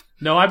ship.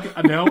 No, I'm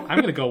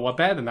going to go one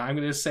better than that. I'm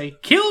going to say,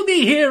 "Kill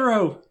me,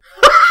 hero!"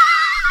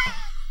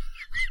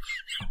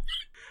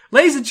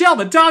 Ladies and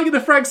gentlemen, Dog in the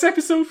Franxx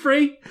episode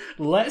 3.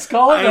 Let's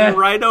call it I'm there.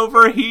 right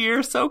over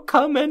here, so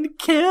come and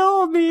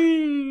kill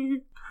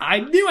me. I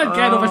knew I'd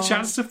get another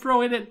chance to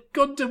throw in a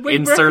Gundam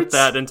Wing Insert reference.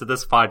 that into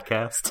this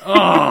podcast.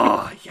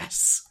 Oh,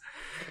 yes.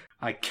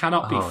 I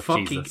cannot be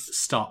fucking Jesus.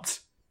 stopped.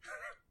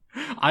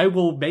 I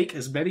will make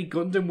as many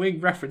Gundam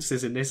Wing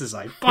references in this as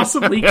I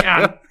possibly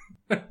can.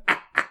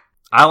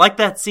 I like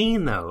that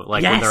scene, though,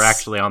 like when Yes. they're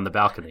actually on the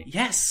balcony.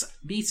 Yes,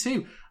 me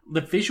too.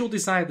 The visual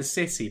design of the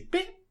city,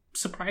 bit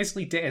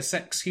surprisingly Deus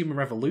Ex Human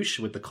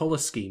Revolution with the colour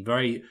scheme,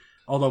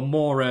 although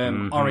more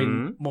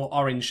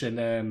orange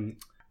and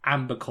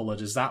amber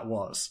coloured as that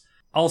was.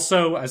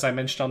 Also, as I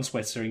mentioned on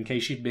Twitter, in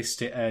case you'd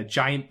missed it,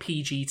 giant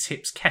PG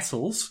Tips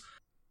kettles.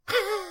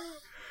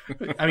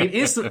 I mean, it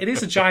is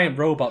a giant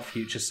robot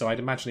future, so I'd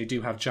imagine they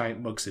do have giant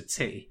mugs of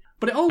tea.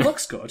 But it all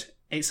looks good.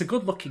 It's a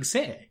good looking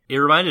city. It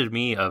reminded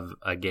me of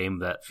a game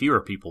that fewer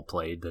people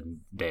played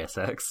than Deus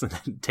Ex.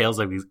 Tales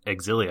of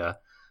Exilia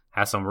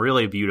has some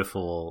really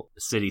beautiful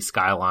city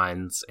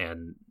skylines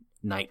and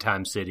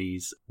nighttime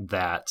cities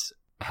that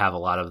have a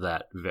lot of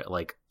that,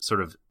 like,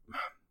 sort of,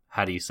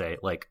 how do you say,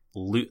 like,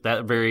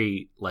 that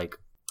very, like,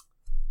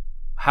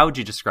 how would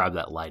you describe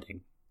that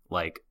lighting?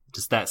 Like,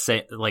 just that,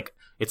 like,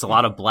 it's a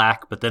lot of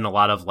black, but then a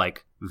lot of,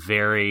 like,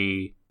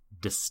 very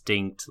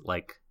distinct,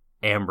 like,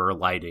 amber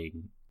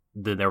lighting.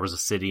 Then there was a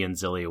city in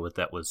Xillia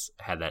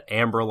had that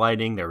amber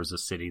lighting. There was a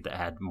city that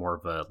had more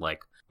of a,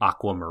 like,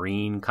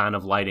 aquamarine kind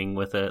of lighting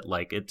with it.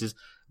 Like, it just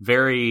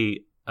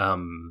very,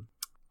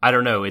 I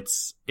don't know.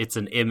 It's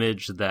an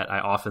image that I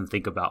often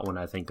think about when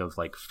I think of,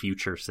 like,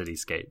 future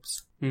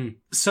cityscapes.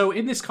 So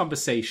in this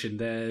conversation,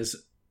 there's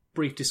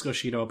brief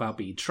discussion, about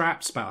being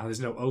trapped, about how there's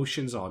no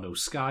oceans or no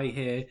sky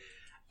here.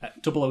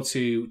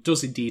 002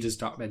 does indeed, as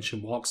Doc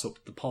mentioned, walks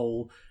up the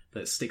pole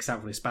that sticks out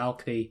from this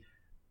balcony,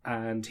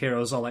 and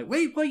Hero's all like,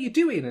 "Wait, what are you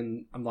doing?"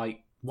 And I'm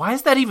like, why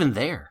is that even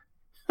there?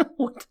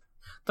 What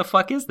the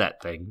fuck is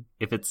that thing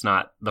if it's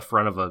not the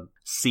front of a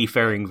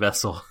seafaring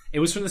vessel? it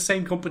was from the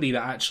same company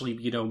that actually,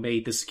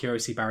 made the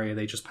security barrier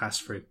they just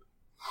passed through.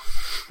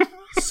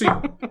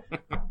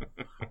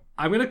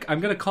 I'm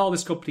gonna call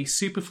this company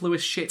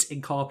Superfluous Shit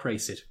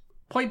Incorporated.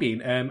 Point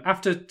being,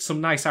 after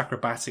some nice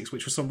acrobatics,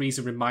 which for some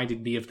reason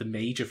reminded me of the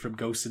Major from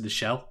Ghost in the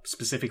Shell,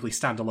 specifically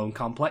Standalone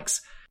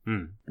Complex,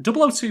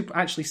 002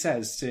 actually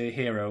says to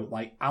Hero,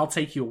 like, "I'll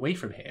take you away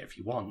from here if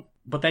you want."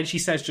 But then she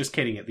says, "Just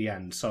kidding," at the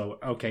end. So,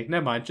 okay,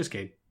 never mind, just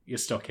kidding. You're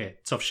stuck here.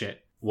 Tough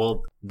shit.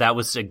 Well, that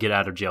was a get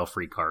out of jail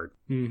free card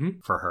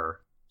for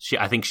her. She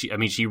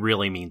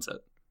really means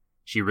it.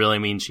 She really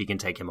means she can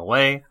take him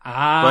away.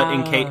 But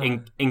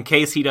in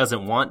case he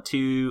doesn't want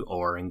to,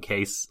 or in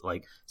case,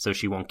 like, so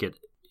she won't get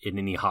in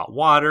any hot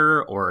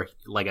water, or,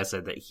 like I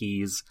said, that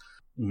he's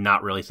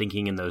not really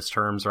thinking in those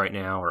terms right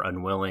now or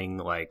unwilling.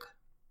 Like,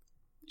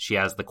 she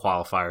has the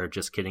qualifier,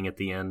 just kidding, at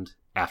the end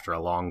after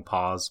a long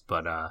pause.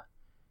 But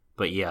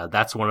yeah,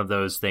 that's one of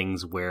those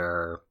things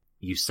where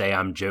you say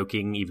I'm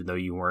joking even though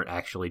you weren't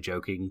actually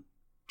joking,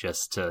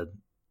 just to,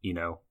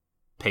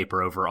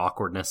 paper over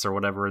awkwardness or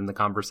whatever in the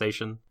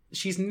conversation.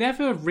 She's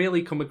never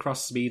really come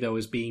across to me, though,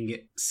 as being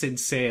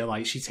sincere.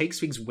 Like, she takes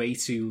things way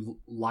too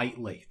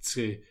lightly.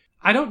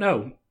 I don't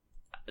know.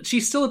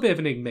 She's still a bit of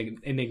an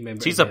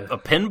enigma. She's a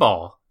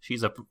pinball.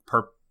 She's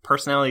her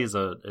personality is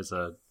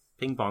a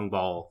ping pong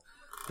ball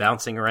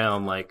bouncing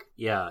around. Like,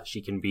 yeah,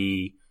 she can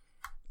be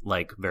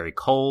like very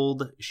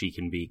cold. She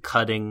can be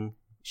cutting.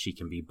 She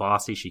can be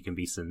bossy. She can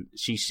be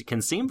she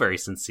can seem very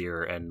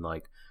sincere and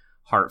like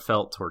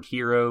heartfelt toward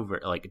Hiro,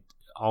 like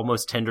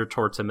almost tender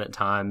towards him at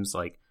times.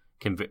 Like,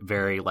 can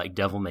very like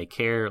devil may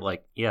care.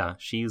 Like, yeah,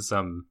 she's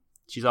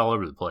all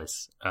over the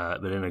place,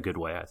 but in a good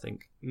way, I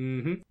think.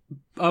 Mm-hmm.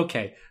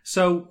 Okay,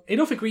 so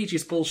enough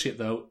egregious bullshit,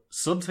 though.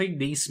 We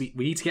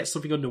need to get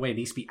something underway. It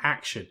needs to be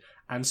action.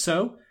 And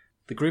so,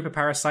 the group of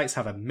parasites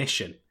have a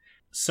mission.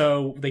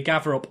 So, they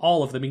gather up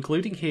all of them,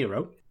 including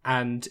Hiro,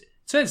 and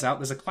turns out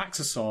there's a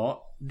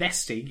Klaxosaur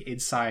nesting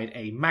inside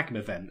a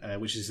magma vent,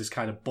 which is this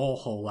kind of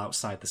borehole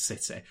outside the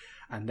city.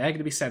 And they're going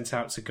to be sent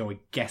out to go and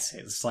get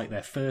it. It's like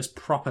their first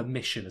proper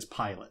mission as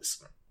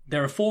pilots.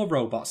 There are 4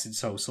 robots in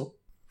total.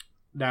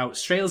 Now,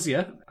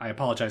 Strelzia, I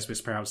apologise if I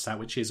mispronounced that,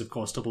 which is, of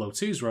course,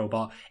 002's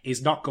robot,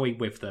 is not going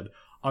with them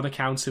on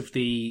account of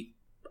the...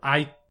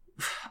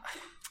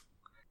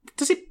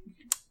 Does it...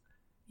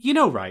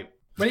 right.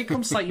 When it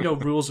comes to,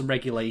 rules and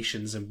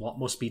regulations and what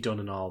must be done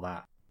and all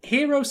that,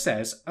 Hiro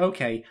says,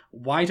 okay,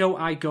 why don't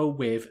I go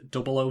with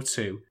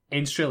 002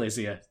 in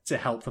Strelizia to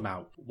help them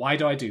out? Why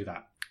do I do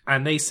that?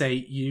 And they say,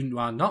 you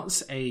are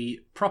not a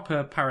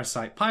proper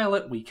parasite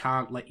pilot, we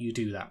can't let you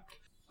do that.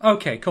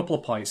 Okay, couple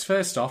of points.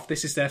 First off,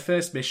 this is their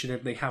first mission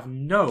and they have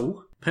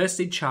no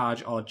person in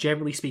charge, or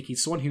generally speaking,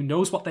 someone who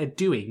knows what they're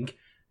doing,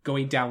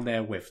 going down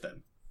there with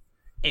them.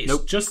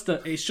 It's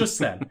just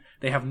them.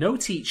 They have no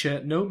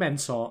teacher, no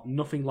mentor,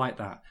 nothing like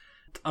that.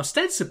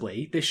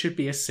 Ostensibly, this should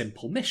be a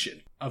simple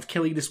mission of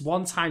killing this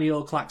one tiny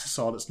little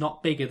Klaxosaur that's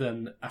not bigger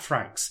than a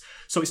Franxx.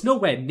 So it's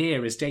nowhere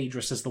near as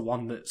dangerous as the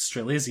one that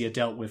Strelizia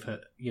dealt with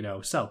her,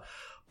 so.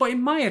 But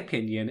in my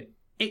opinion,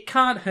 it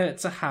can't hurt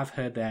to have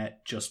her there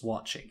just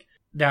watching.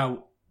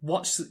 Now,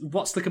 what's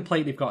the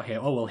complaint they've got here?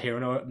 Oh, well,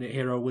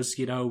 Hiro was,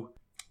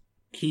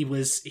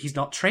 he's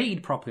not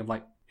trained properly. I'm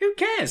like, who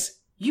cares?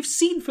 You've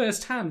seen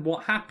firsthand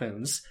what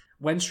happens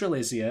when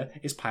Strelizia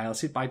is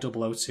piloted by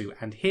 002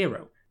 and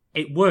Hiro.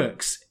 It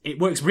works. It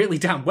works really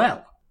damn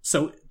well.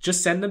 So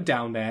just send them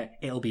down there.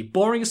 It'll be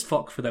boring as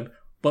fuck for them,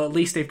 but at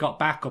least they've got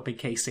backup in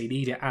case they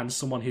need it and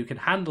someone who can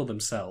handle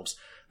themselves.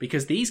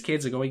 Because these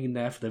kids are going in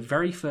there for the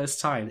very first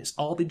time. It's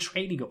all been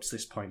training up to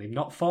this point. They've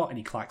not fought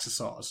any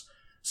Klaxosaurs.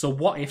 So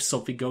what if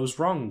something goes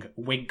wrong?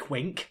 Wink,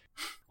 wink.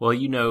 Well,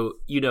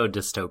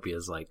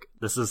 dystopias, like,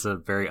 this is a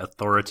very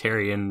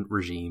authoritarian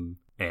regime,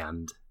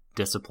 and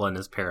discipline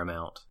is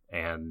paramount,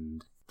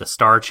 and the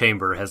Star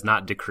Chamber has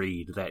not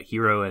decreed that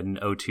Hiro and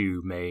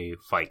O2 may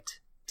fight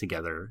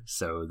together,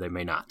 so they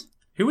may not.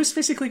 Who is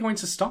physically going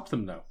to stop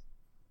them, though?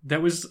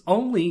 There was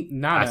only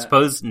Nana. I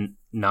suppose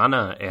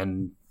Nana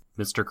and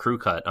Mr.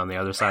 Crewcut on the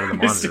other side of the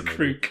monitor.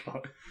 Mr.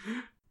 Crewcut.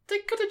 They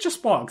could have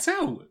just walked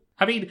out.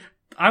 I mean,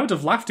 I would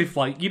have laughed if,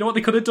 you know what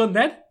they could have done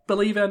then?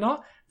 Believe it or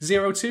not?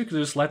 02 could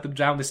have just led them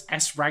down this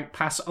S-rank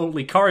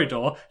pass-only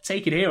corridor,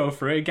 taken Hiro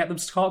through, and get them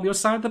caught on the other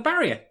side of the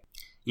barrier.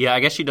 Yeah,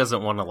 I guess she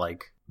doesn't want to,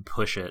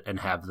 push it and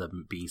have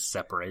them be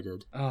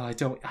separated. Oh, I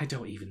don't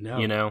even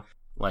know.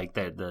 Like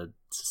that the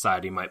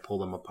society might pull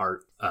them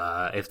apart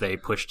if they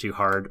push too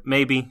hard.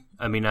 Maybe.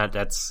 I mean,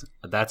 that's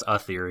a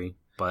theory.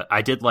 But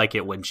I did like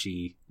it when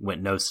she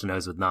went nose to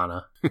nose with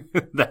Nana.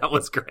 That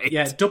was great.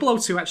 Yeah,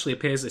 002 actually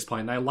appears at this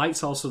point, and I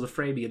liked also the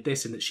framing of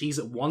this in that she's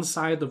at one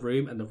side of the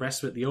room and the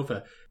rest of it at the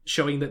other,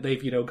 showing that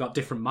they've, got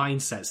different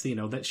mindsets,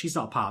 that she's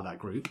not part of that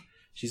group.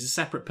 She's a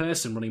separate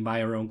person running by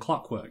her own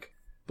clockwork.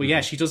 But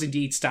yeah, she does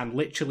indeed stand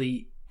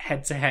literally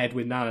head to head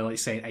with Nana,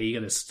 saying, are you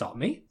going to stop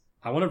me?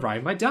 I want to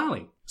ride my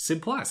darling.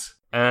 Simple as.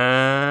 I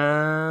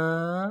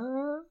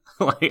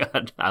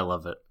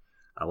love it.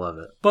 I love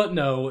it. But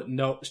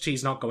no,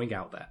 she's not going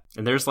out there.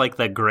 And there's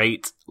the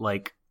great,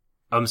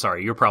 I'm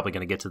sorry, you're probably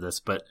going to get to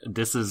this, but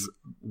this is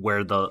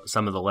where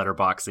some of the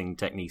letterboxing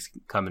techniques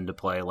come into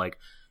play, and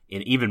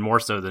even more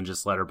so than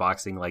just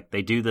letterboxing.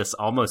 They do this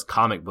almost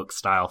comic book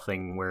style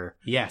thing where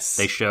yes,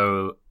 they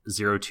show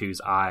 02's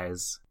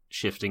eyes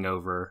shifting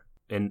over,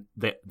 and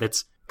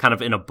that's kind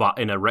of in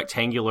a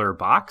rectangular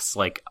box,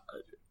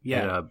 in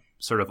a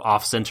sort of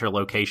off-center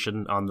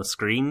location on the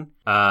screen.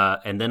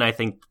 And then I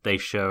think they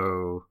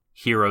show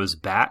Hiro's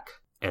back,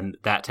 and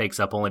that takes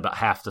up only about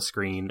half the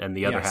screen, and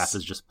the other half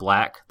is just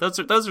black. Those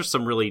are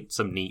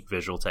some neat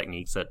visual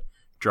techniques that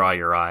draw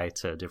your eye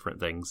to different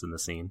things in the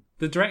scene.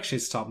 The direction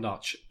is top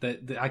notch.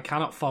 I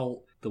cannot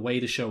fault the way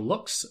the show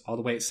looks or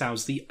the way it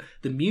sounds. The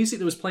music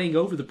that was playing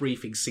over the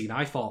briefing scene,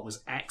 I thought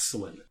was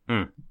excellent.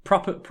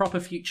 Proper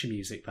future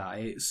music. That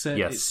it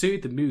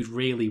suited the mood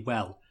really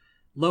well.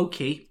 Low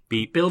key,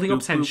 building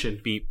up tension.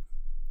 Boop, beep.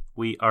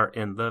 We are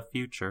in the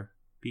future.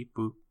 Beep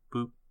boop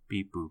boop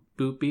beep boop.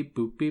 Boop beep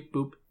boop beep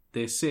boop.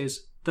 This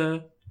is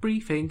the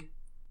briefing.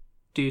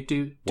 Do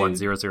do do.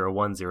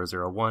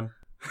 100101.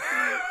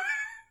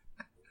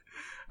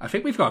 I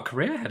think we've got a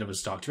career ahead of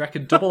us, Doc. Do you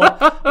reckon double?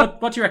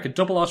 What do you reckon?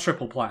 Double or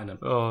triple platinum?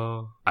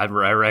 Oh, I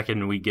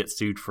reckon we get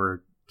sued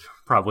for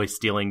probably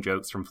stealing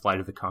jokes from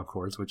Flight of the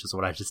Conchords, which is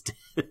what I just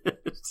did.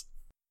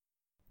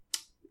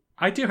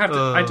 I do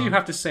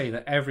have to say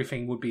that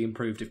everything would be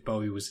improved if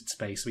Bowie was in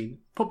space. I mean,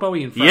 put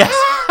Bowie in Franxx. Yeah.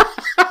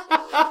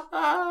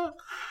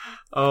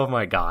 Oh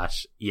my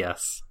gosh!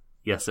 Yes,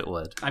 it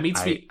would. I mean,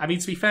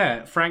 to be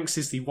fair, Franxx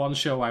is the one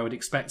show I would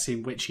expect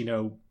in which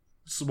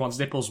someone's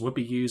nipples would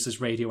be used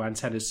as radio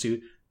antennas to,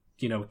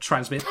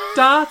 transmit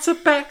data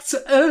back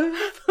to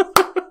Earth.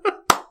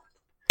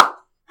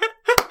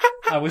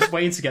 I was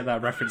waiting to get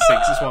that reference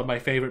because it's one of my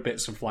favourite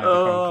bits from Flight of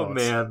the Conchords. Oh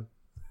man,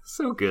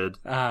 so good.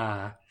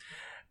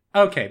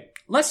 Okay,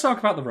 let's talk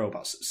about the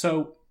robots.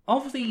 So,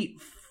 of the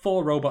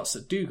 4 robots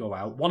that do go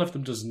out, one of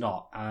them does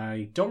not.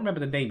 I don't remember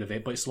the name of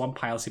it, but it's the one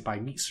piloted by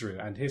Mitsuru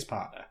and his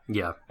partner.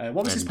 Yeah.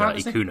 What was his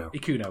partner's name?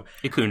 Ikuno.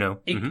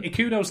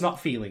 Ikuno's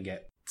not feeling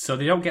it, so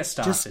they don't get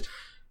started.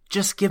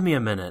 Just give me a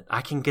minute.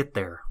 I can get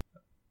there.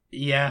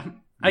 Yeah.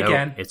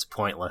 Again. Nope, it's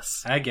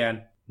pointless.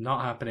 Again.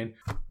 Not happening.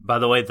 By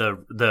the way,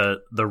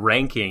 the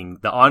ranking,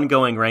 the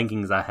ongoing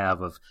rankings I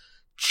have of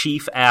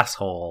chief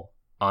asshole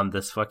on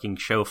this fucking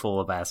show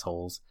full of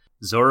assholes.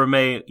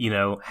 Zorume,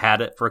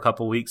 had it for a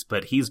couple weeks,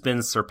 but he's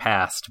been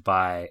surpassed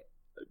by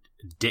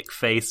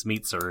Dickface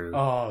Mitsuru.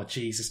 Oh,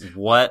 Jesus.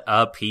 What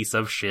a piece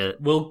of shit.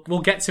 We'll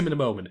get to him in a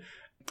moment.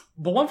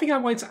 But one thing I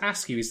wanted to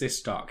ask you is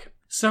this, Doc.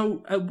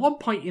 So, at one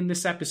point in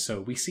this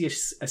episode, we see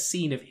a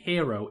scene of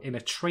Hero in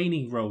a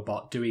training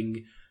robot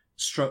doing,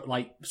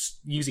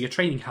 using a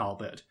training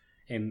halberd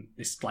in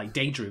this,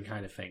 daydream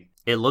kind of thing.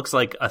 It looks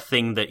like a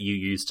thing that you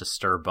use to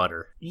stir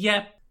butter.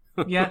 Yeah.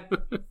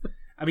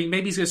 I mean,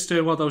 maybe he's going to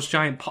stir one of those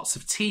giant pots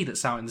of tea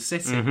that's out in the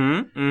city.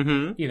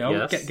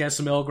 Yes. Get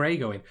some Earl Grey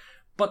going.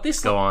 But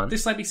this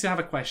led me to have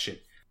a question.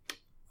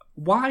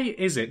 Why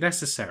is it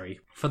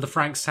necessary for the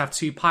Franxx to have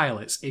 2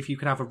 pilots if you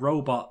can have a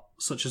robot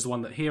such as the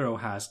one that Hero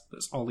has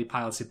that's only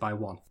piloted by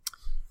 1?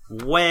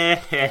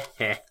 Well,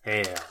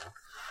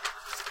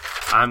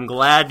 I'm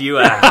glad you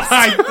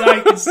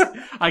asked.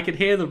 I can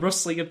hear the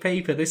rustling of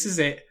paper. This is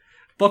it.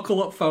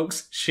 Buckle up,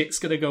 folks. Shit's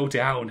going to go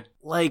down.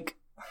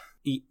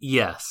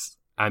 Yes.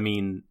 I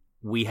mean,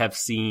 we have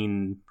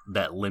seen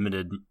that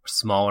limited,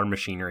 smaller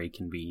machinery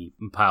can be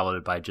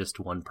piloted by just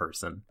one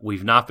person.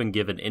 We've not been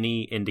given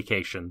any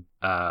indication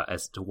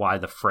as to why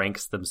the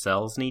Franxx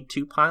themselves need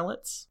 2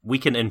 pilots. We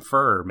can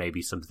infer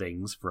maybe some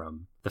things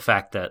from the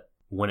fact that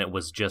when it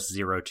was just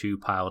 02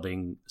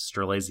 piloting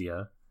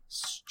Strelizia.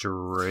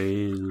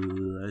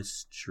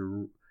 Yes,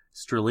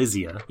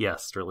 Strelizia.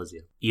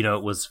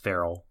 It was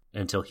feral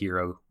until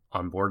Hero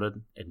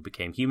onboarded and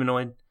became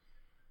humanoid.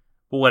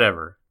 But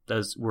whatever.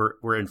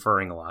 We're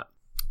inferring a lot.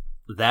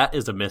 That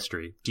is a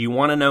mystery. Do you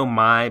want to know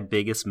my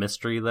biggest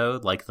mystery, though?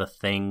 The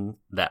thing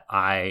that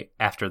I,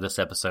 after this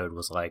episode,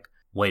 was like,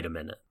 wait a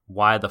minute.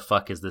 Why the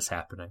fuck is this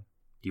happening?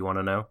 Do you want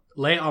to know?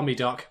 Lay it on me,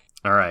 Doc.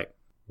 All right.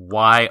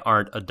 Why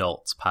aren't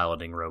adults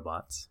piloting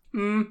robots?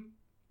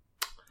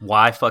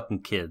 Why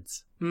fucking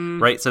kids?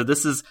 Right? So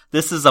this is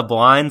a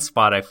blind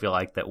spot, I feel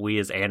like, that we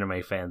as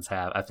anime fans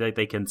have. I feel like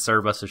they can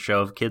serve us a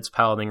show of kids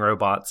piloting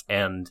robots,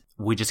 and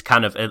we just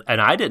kind of,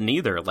 and I didn't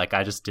either.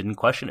 I just didn't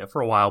question it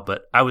for a while,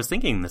 but I was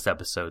thinking in this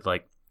episode,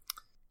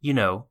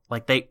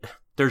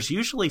 there's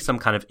usually some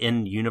kind of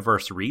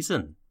in-universe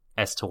reason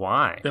as to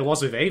why. There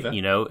was with Ava.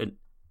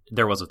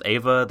 There was with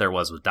Ava, there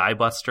was with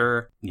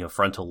Diebuster,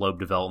 frontal lobe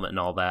development and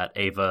all that.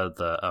 Ava,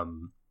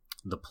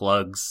 the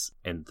plugs,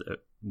 and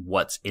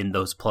what's in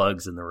those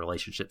plugs and the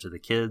relationship to the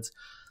kids.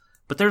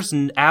 But there's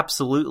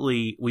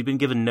absolutely, we've been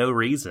given no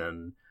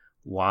reason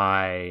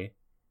why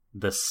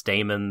the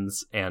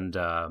Stamens and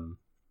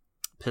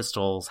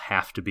Pistols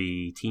have to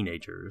be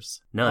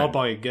teenagers. None. Or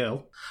boy and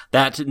girl.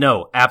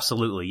 No,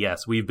 absolutely,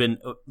 yes. We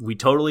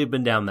totally have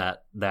been down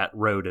that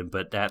road,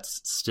 but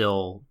that's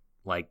still,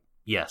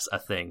 yes, a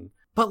thing.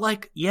 But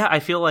I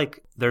feel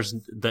like there's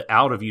the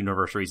out of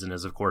universe reason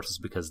is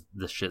because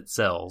this shit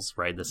sells,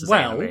 right? This is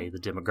anime, the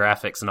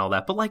demographics and all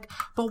that. But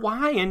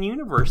why in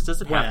universe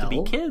does it have to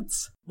be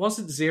kids?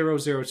 Wasn't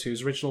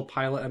 002's original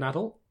pilot an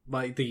adult?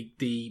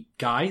 The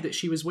guy that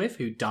she was with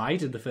who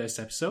died in the first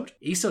episode?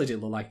 He still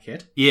didn't look like a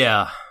kid.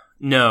 Yeah.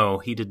 No,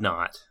 he did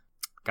not.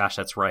 Gosh,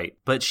 that's right.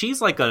 But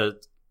she's like a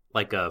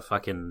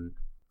fucking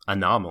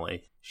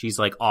anomaly. She's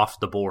off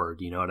the board,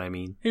 you know what I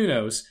mean? Who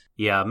knows?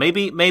 Yeah,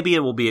 maybe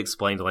it will be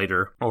explained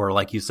later. Or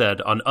like you said,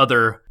 on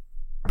other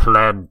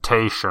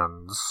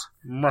plantations,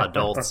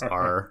 adults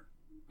are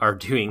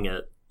doing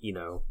it,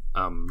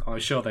 I'm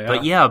sure they are.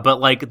 But yeah, but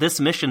like this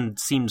mission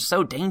seemed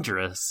so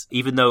dangerous,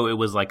 even though it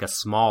was like a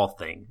small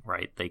thing,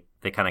 right?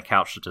 They kind of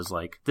couched it as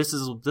like this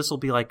will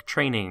be like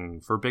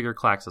training for bigger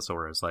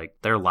Klaxosaurs. Like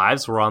their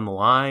lives were on the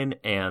line,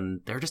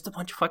 and they're just a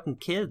bunch of fucking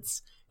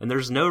kids, and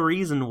there's no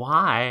reason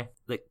why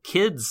the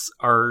kids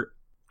are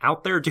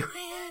out there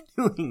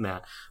doing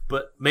that.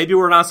 But maybe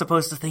we're not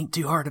supposed to think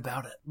too hard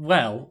about it.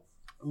 Well,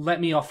 let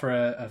me offer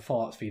a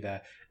thought for you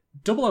there.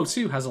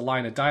 002 has a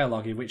line of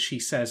dialogue in which she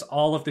says,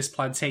 all of this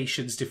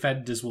plantation's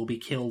defenders will be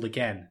killed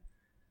again.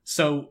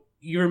 So,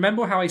 you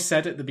remember how I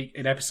said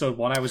in episode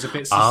 1 I was a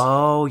bit...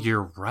 Oh,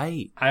 you're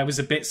right. I was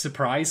a bit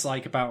surprised,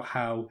 like, about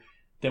how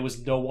there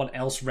was no one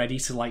else ready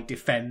to, like,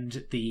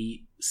 defend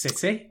the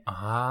city?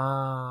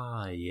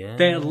 Ah, yeah.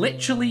 There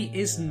literally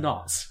is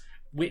not,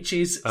 which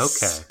is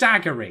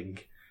staggering.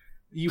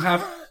 You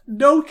have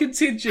no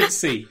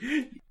contingency.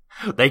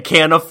 They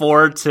can't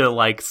afford to,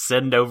 like,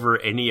 send over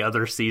any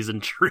other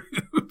seasoned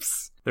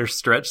troops. They're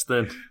stretched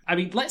thin. I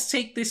mean, let's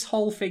take this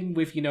whole thing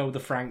with, the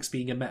Franxx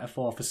being a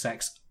metaphor for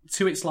sex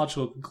to its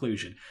logical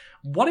conclusion.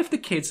 What if the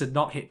kids had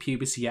not hit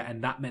puberty yet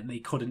and that meant they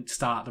couldn't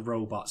start the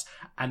robots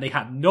and they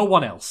had no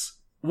one else?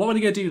 What were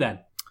they going to do then?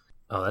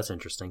 Oh, that's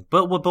interesting.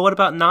 But what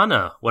about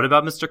Nana? What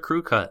about Mr.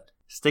 Crewcut?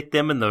 Stick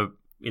them in the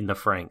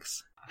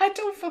Franxx.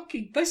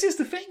 This is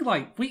the thing,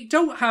 like, we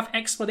don't have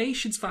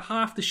explanations for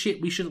half the shit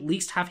we should at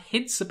least have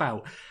hints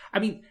about. I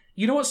mean,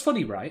 you know what's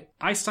funny, right?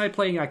 I started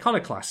playing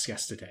Iconoclasts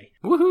yesterday.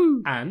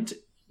 Woohoo! And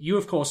you,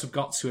 of course, have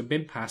got to have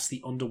been past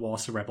the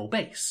underwater rebel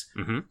base,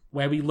 mm-hmm.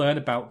 where we learn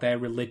about their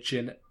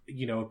religion,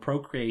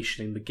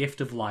 procreation and the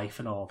gift of life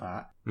and all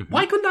that. Mm-hmm.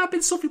 Why couldn't that have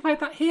been something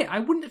like that here? I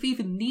wouldn't have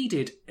even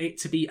needed it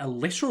to be a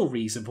literal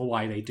reason for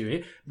why they do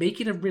it.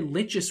 Make it a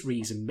religious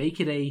reason.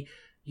 Make it a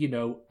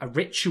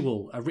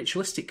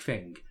ritualistic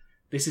thing.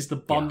 This is the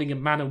bonding of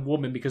man and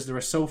woman because there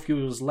are so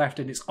few of us left,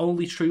 and it's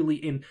only truly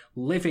in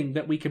living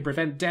that we can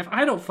prevent death.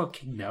 I don't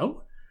fucking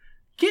know.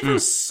 Give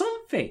us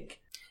something.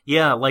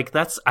 Yeah, like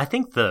I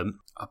think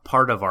a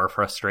part of our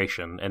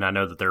frustration, and I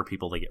know that there are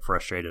people that get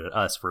frustrated at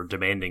us for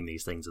demanding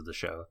these things of the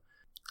show.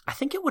 I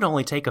think it would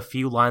only take a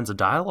few lines of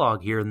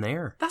dialogue here and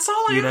there. That's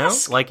all I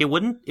ask. Like it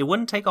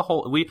wouldn't take a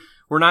whole.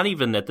 We're not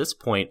even at this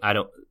point, I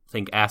don't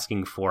think,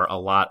 asking for a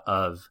lot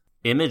of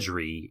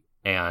imagery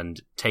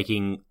and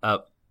taking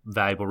up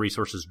valuable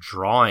resources,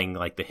 drawing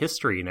like the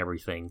history and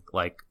everything.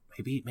 Like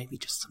maybe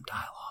just some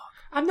dialogue.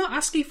 I'm not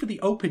asking for the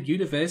Open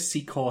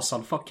University course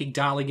on fucking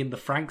Darling in the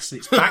Franxx and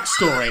its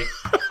backstory.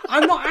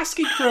 I'm not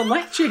asking for a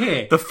lecture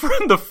here. The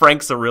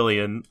Franxx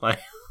Aurelian, like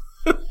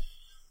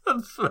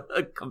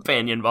a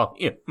companion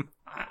volume.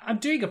 I'm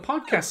doing a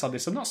podcast on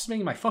this. I'm not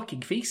submitting my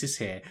fucking thesis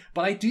here,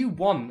 but I do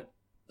want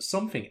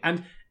something.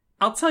 And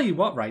I'll tell you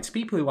what, right? To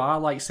people who are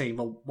like saying,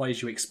 well, what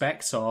did you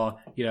expect? Or,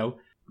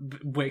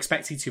 we're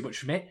expecting too much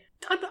from it.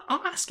 I'm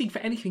not asking for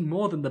anything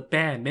more than the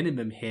bare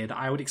minimum here that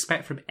I would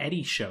expect from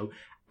any show,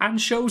 and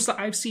shows that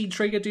I've seen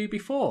Trigger do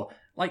before.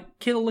 Like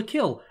Kill la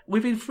Kill.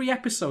 Within 3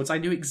 episodes, I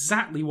knew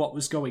exactly what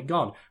was going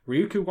on.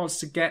 Ryuko wants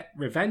to get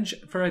revenge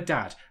for her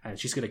dad, and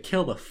she's going to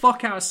kill the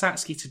fuck out of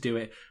Satsuki to do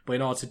it, but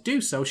in order to do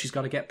so, she's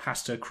got to get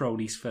past her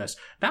cronies first.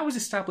 That was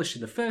established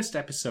in the first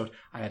episode.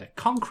 I had a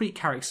concrete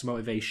character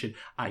motivation.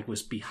 I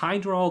was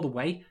behind her all the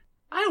way.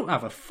 I don't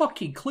have a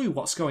fucking clue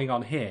what's going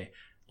on here.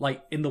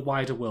 Like, in the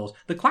wider world.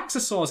 The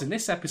Klaxosaurs in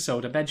this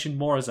episode are mentioned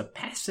more as a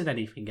pest than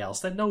anything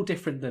else. They're no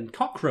different than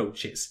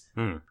cockroaches.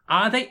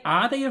 Are they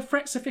a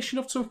threat sufficient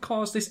enough to have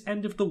caused this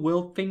end of the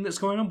world thing that's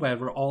going on where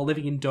we're all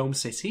living in dome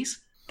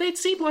cities? They'd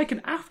seem like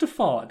an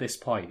afterthought at this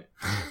point.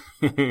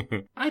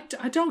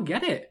 I don't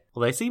get it.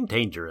 Well, they seem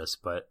dangerous,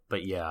 but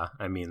yeah,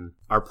 I mean,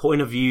 our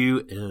point of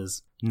view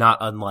is not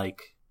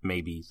unlike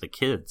maybe the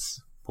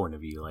kids' point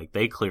of view. Like,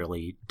 they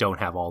clearly don't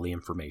have all the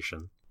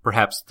information.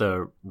 Perhaps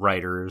the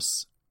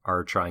writers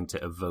are trying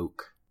to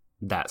evoke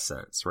that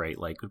sense, right?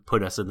 Like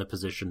put us in the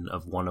position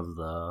of one of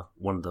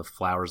the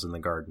flowers in the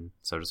garden,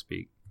 so to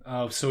speak.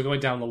 Oh, so we're going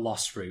down the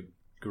lost route.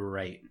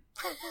 Great.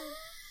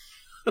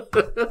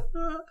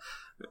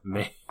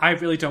 I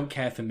really don't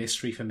care for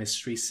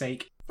mystery's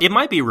sake. It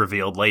might be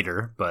revealed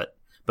later, but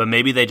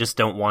maybe they just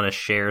don't want to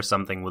share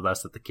something with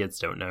us that the kids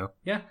don't know.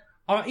 Yeah.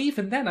 Or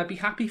even then, I'd be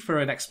happy for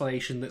an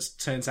explanation that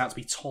turns out to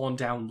be torn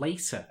down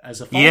later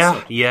as a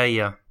falsehood.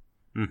 Yeah.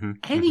 Mm-hmm.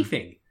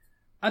 Anything.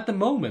 At the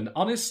moment,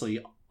 honestly,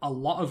 a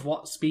lot of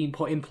what's being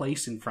put in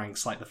place in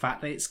Franxx, like the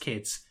fact that it's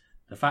kids,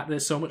 the fact that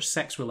there's so much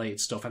sex-related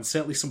stuff, and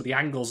certainly some of the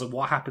angles of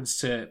what happens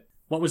to...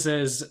 What was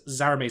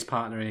Zarame's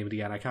partner name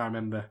again? I can't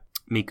remember.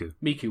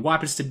 Miku. What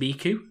happens to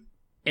Miku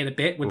in a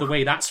bit with the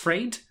way that's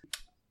framed?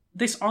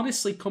 This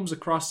honestly comes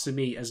across to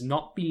me as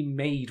not being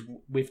made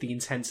with the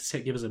intent to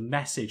give us a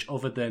message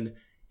other than,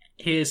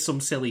 here's some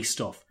silly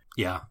stuff.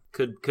 Yeah,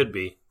 could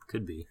be.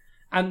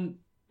 And,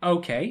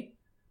 okay,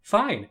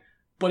 fine.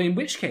 But in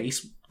which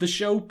case, the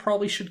show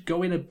probably should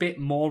go in a bit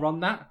more on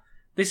that.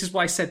 This is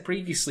what I said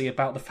previously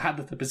about the fact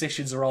that the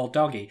positions are all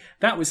doggy.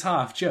 That was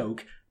half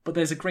joke, but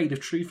there's a grain of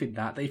truth in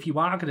that if you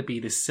are going to be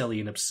this silly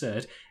and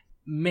absurd,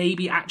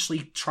 maybe actually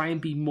try and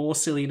be more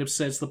silly and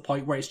absurd to the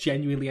point where it's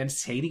genuinely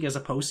entertaining as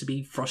opposed to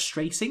being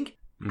frustrating.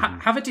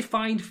 Have a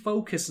defined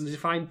focus and a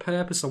defined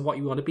purpose on what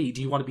you want to be.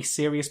 Do you want to be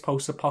serious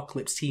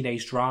post-apocalypse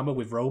teenage drama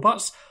with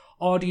robots?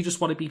 Or do you just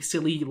want to be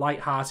silly,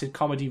 light-hearted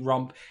comedy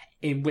romp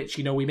in which,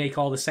 we make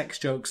all the sex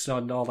jokes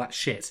and all that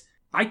shit?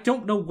 I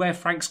don't know where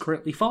Franxx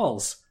currently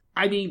falls.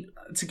 I mean,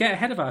 to get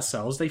ahead of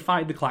ourselves, they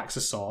find the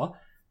Klaxosaur.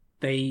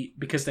 They,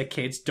 because they're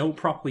kids, don't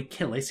properly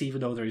kill it, even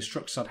though there are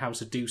instructions on how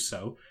to do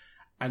so.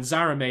 And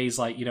Zara May's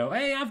like,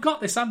 hey, I've got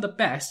this, I'm the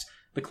best.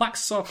 The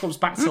Klaxosaur comes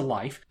back to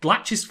life,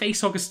 latches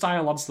facehugger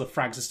style onto the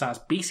Franxx and starts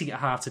beating at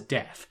her to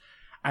death.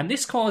 And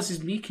this causes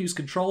Miku's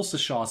controls to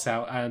short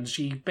out, and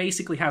she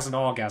basically has an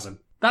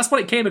orgasm. That's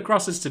what it came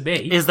across as to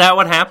me. Is that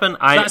what happened?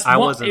 I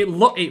wasn't.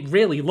 It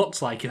really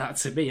looked like that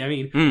to me. I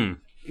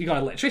mean, you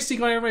got electricity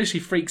going over, and she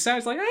freaks out.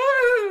 It's like,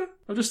 ah!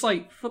 I'm just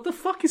like, what the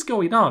fuck is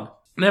going on?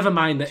 Never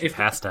mind that if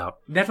passed out.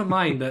 Never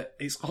mind that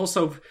it's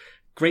also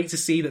great to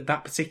see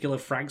that particular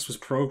Franxx was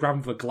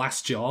programmed with a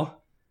glass jaw.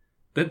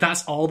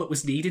 That's all that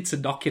was needed to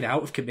knock it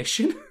out of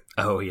commission.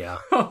 Oh, yeah.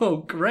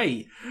 Oh,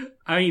 great.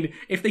 I mean,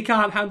 if they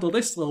can't handle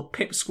this little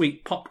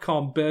pipsqueak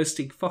popcorn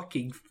bursting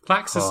fucking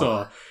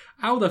Klaxosaur,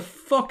 how the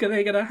fuck are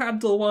they going to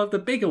handle one of the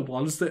bigger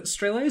ones that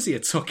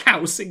Strelazia took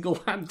out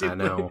single-handedly? I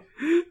know.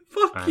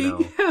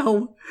 Fucking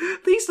hell.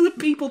 These are the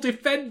people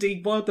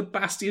defending one of the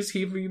bastions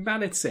of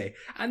humanity,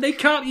 and they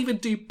can't even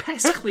do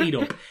pest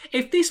cleanup.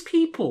 If these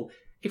people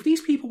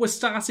were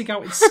starting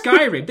out in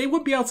Skyrim, they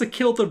wouldn't be able to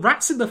kill the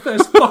rats in the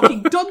first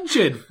fucking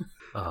dungeon.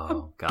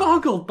 Oh, God. I'm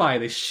boggled by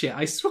this shit,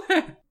 I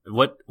swear.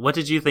 What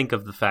did you think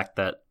of the fact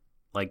that,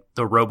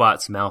 the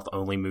robot's mouth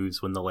only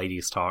moves when the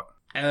ladies talk?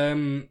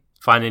 Find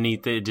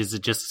anything? Is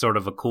it just sort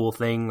of a cool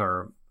thing,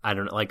 or I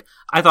don't know?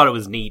 I thought it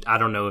was neat. I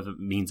don't know if it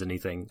means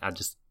anything.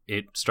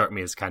 It struck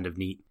me as kind of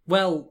neat.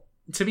 Well,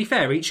 to be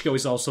fair, Ichigo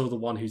is also the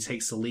one who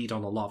takes the lead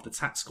on a lot of the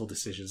tactical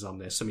decisions on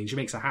this. I mean, she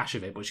makes a hash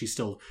of it, but she's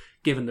still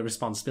given the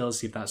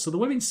responsibility of that. So the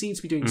women seem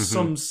to be doing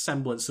some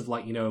semblance of,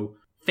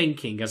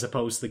 thinking as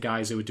opposed to the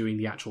guys who are doing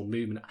the actual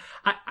movement.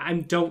 I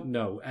don't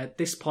know. At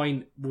this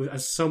point,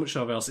 as so much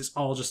of else, it's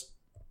all just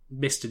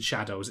mist and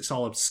shadows. It's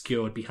all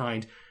obscured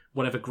behind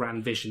whatever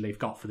grand vision they've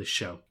got for the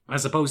show,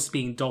 as opposed to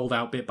being doled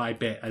out bit by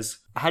bit as...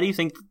 How do you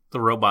think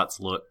the robots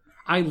look?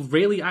 I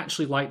really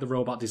actually like the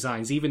robot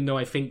designs, even though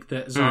I think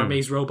that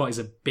Zarame's robot is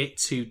a bit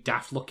too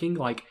daft looking.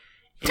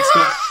 It's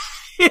not...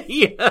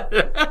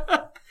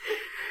 Yeah.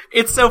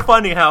 It's so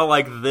funny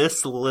how,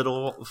 this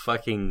little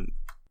fucking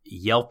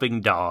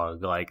yelping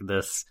dog,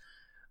 this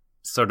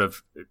sort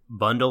of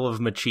bundle of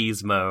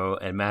machismo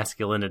and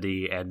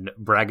masculinity and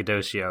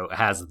braggadocio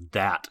has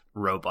that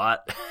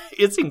robot.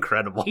 It's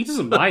incredible. He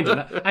doesn't mind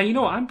it. And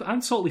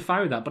I'm totally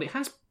fine with that, but it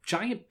has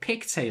giant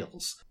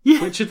pigtails,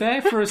 which are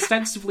there for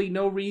ostensibly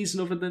no reason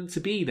other than to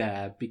be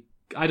there.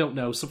 I don't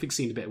know, something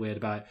seemed a bit weird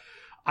about it.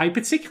 I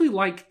particularly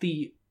like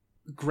the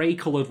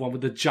grey-coloured one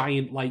with the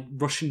giant,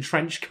 Russian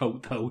trench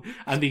coat, though,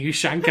 and the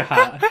Ushanka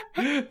hat.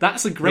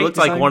 That's a great design. It looks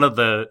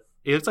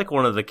like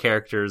one of the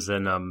characters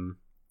in The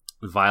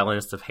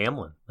Violinist of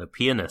Hamlin, the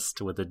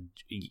pianist with an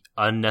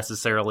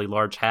unnecessarily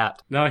large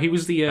hat. No, he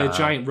was the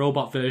giant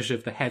robot version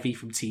of the Heavy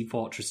from Team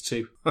Fortress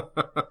 2.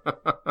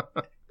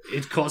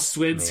 It costs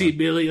 $20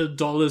 million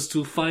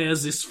to fire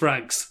this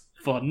Franxx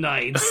for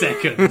 9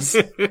 seconds.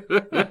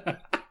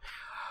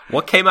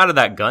 What came out of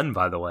that gun,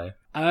 by the way?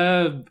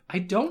 I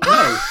don't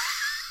know.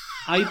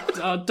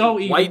 I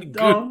don't even... White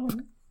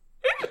goop.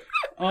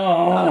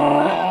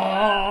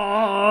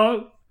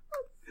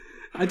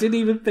 I didn't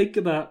even think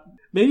of that.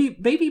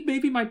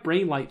 Maybe my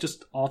brain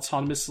just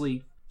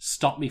autonomously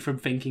stopped me from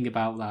thinking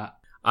about that.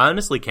 I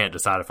honestly can't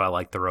decide if I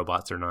like the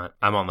robots or not.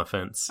 I'm on the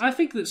fence. I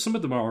think that some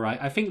of them are alright.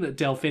 I think that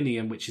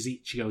Delphinium, which is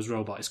Ichigo's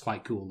robot, is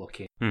quite cool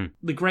looking.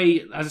 The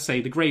grey, as I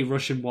say, the grey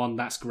Russian one,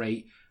 that's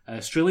great.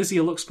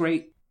 Strelizia looks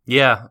great.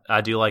 Yeah,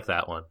 I do like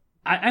that one.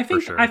 I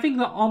think sure. I think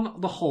that on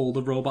the whole,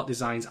 the robot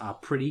designs are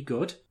pretty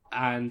good.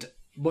 And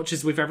much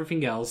as with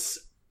everything else,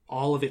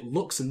 all of it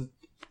looks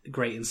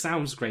great and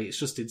sounds great. It's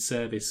just in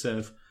service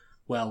of,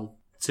 well,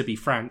 to be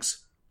Franxx.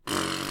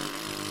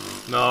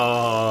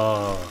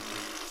 Oh.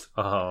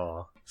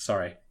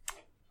 Sorry.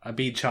 I'm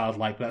being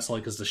childlike, but that's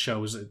only because the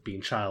show is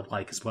being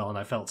childlike as well, and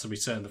I felt to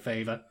return the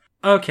favour.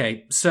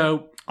 Okay,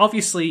 so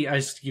obviously,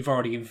 as you've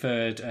already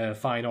inferred, a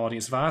fine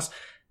audience of ours,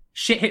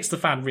 shit hits the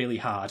fan really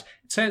hard.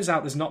 It turns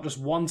out there's not just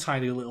one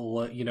tiny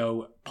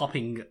little,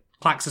 popping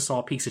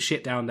Klaxosaur piece of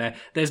shit down there.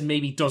 There's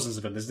maybe dozens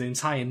of them. There's an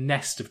entire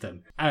nest of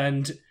them.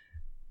 And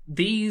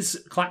these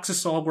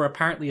Klaxosaur were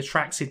apparently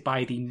attracted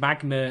by the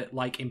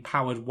magma-like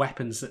empowered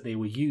weapons that they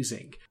were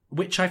using,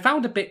 which I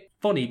found a bit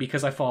funny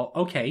because I thought,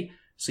 okay,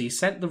 so you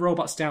sent the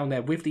robots down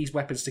there with these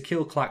weapons to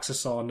kill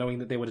Klaxosaur, knowing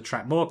that they would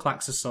attract more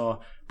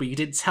Klaxosaur, but you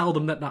didn't tell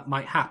them that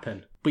might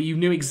happen. But you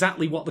knew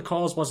exactly what the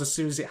cause was as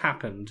soon as it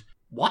happened.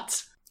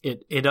 What?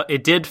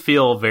 It did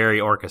feel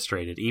very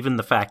orchestrated. Even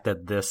the fact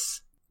that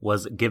this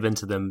was given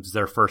to them as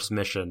their first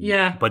mission.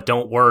 Yeah. But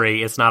don't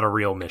worry, it's not a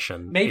real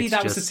mission. Maybe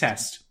that was a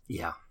test.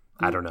 Yeah.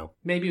 I don't know.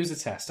 Maybe it was a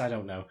test. I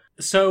don't know.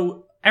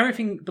 So but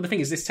the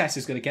thing is, this test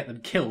is going to get them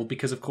killed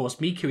because, of course,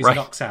 Miku is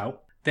knocked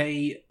out.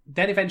 They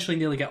then eventually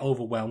nearly get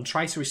overwhelmed,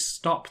 try to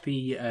stop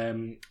the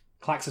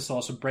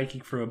Klaxosaurs from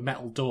breaking through a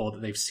metal door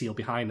that they've sealed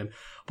behind them.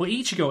 But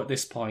Ichigo at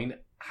this point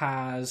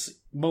has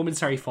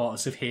momentary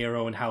thoughts of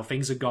Hero and how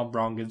things have gone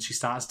wrong, and she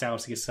starts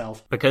doubting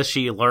herself. Because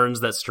she learns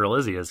that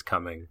Strelizia is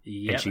coming,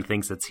 Yep. and she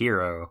thinks it's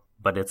Hero,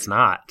 but it's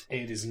not.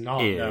 It is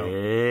not, no.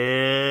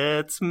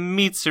 It's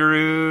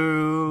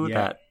Mitsuru, Yeah.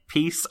 that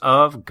piece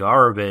of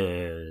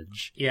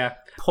garbage. Yeah.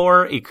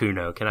 Poor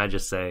Ikuno, can I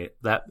just say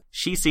that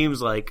she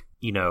seems like,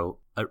 you know,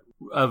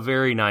 a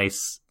very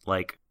nice,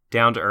 like,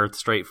 down-to-earth,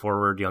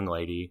 straightforward young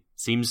lady.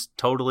 Seems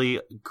totally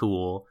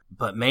cool.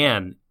 But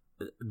man,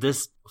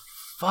 this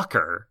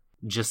fucker,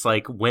 just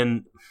like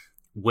when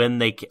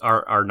they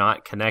are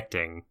not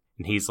connecting,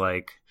 and he's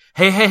like,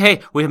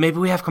 hey, maybe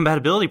we have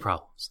compatibility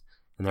problems.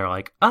 And they're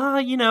like,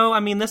 you know, I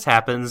mean, this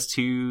happens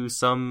to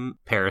some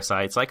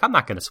parasites. Like, I'm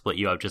not going to split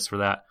you up just for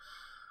that.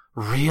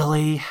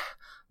 Really?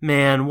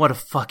 Man, what a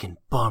fucking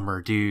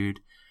bummer, dude.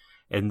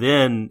 And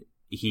then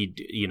he,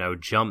 you know,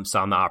 jumps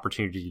on the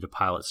opportunity to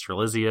pilot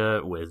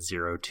Strelizia with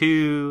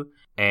 02,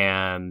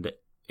 and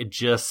it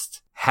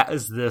just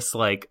has this,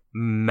 like,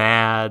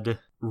 mad,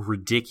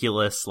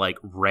 ridiculous, like,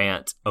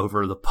 rant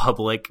over the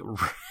public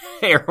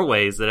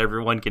airways that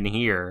everyone can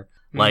hear.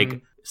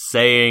 Like,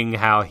 saying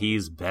how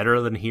he's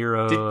better than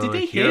Hero. Did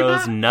they hear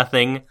Hero's that?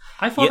 nothing.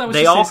 I thought that was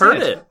they just all his heard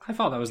head. it. I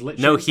thought that was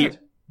literally No, his head.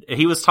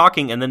 he was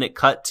talking, and then it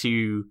cut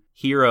to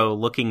Hero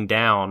looking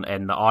down,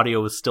 and the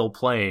audio was still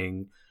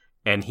playing,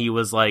 and he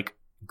was, like,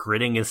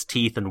 gritting his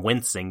teeth and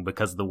wincing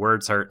because the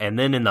words hurt. And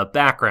then in the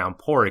background,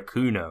 poor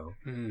Ikuno,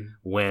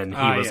 when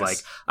he was like,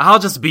 I'll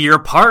just be your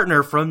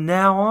partner from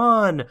now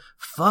on.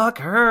 Fuck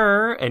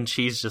her. And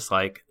she's just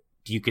like,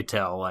 you could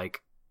tell,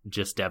 like,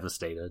 just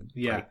devastated.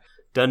 Yeah. Like,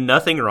 done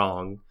nothing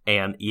wrong.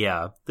 And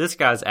yeah, this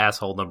guy's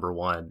asshole number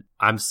one.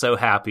 I'm so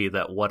happy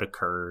that what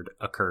occurred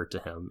to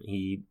him.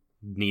 He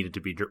needed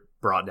to be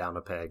brought down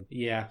a peg.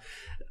 Yeah.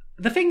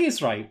 The thing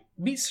is, right,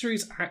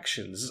 Mitsuru's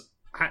actions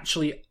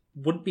actually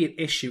wouldn't be an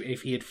issue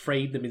if he had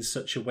framed them in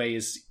such a way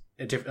as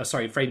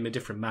framed them in a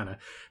different manner.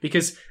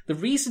 Because the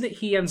reason that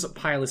he ends up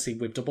piloting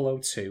with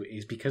 002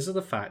 is because of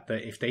the fact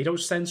that if they don't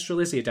send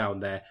Strelizia down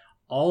there,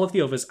 all of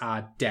the others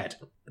are dead.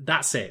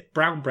 That's it.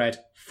 Brown bread,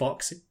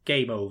 Fox,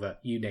 game over,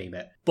 you name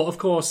it. But of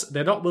course,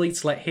 they're not willing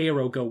to let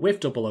Hero go with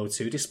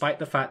 002, despite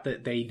the fact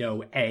that they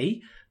know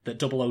A, that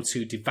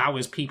 002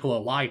 devours people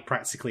alive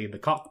practically in the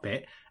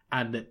cockpit,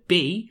 and that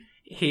B,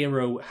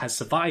 Hero has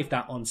survived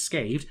that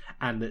unscathed,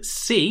 and that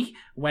C,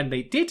 when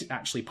they did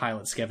actually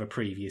pilot together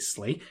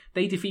previously,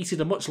 they defeated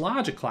a much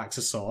larger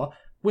Klaxosaur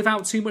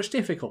without too much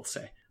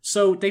difficulty.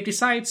 So they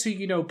decided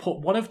to, put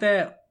one of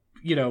their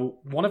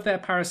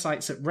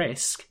parasites at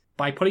risk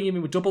by putting him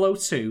in with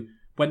 002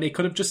 when they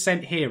could have just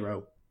sent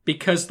Hero,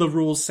 because the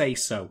rules say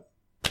so.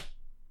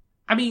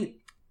 I mean,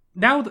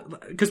 now,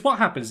 because what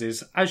happens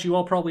is, as you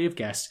all probably have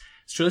guessed,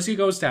 Strelizia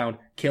goes down,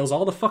 kills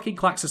all the fucking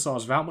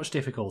Klaxosaurs without much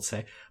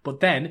difficulty,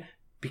 but then,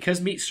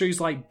 because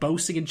Mitsuru's like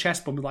boasting and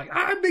chest bumping, like,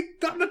 I'm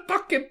the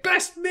fucking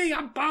best me,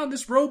 I'm bound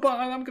this robot,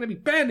 and I'm gonna be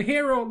Ben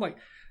Hero, and like,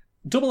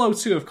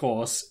 002, of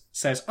course,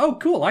 says, oh,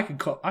 cool, I can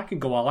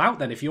go all out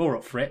then if you're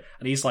up for it,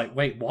 and he's like,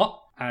 wait, what?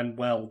 And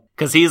well,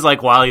 because he's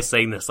like, while he's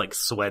saying this, like,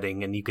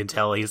 sweating, and you can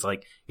tell he's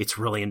like, it's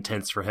really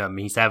intense for him.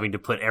 He's having to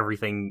put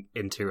everything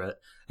into it,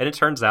 and it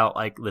turns out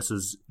like this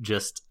is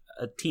just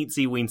a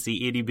teensy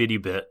weensy itty bitty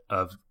bit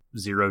of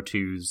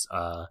 02's,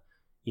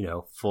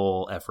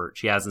 full effort.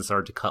 She hasn't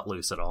started to cut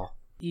loose at all.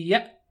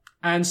 Yep,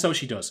 and so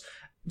she does.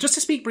 Just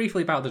to speak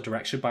briefly about the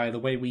direction, by the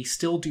way, we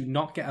still do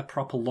not get a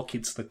proper look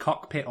into the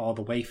cockpit or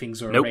the way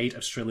things are arrayed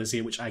of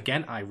Strelizia, which,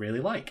 again, I really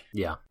like.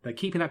 Yeah. They're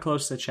keeping that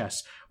close to the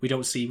chest. We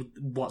don't see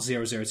what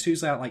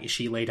 002's out like. Is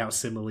she laid out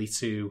similarly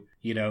to,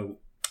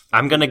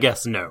 I'm going to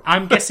guess no.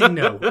 I'm guessing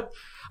no.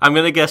 I'm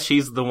going to guess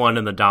she's the one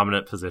in the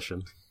dominant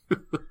position.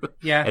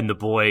 Yeah. And the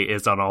boy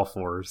is on all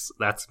fours.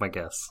 That's my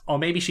guess. Or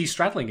maybe she's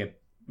straddling him.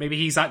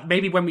 Maybe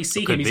when we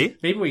see him,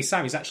 maybe when we see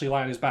him, he's actually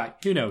lying on his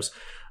back. Who knows?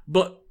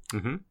 But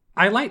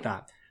I like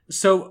that.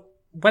 So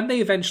when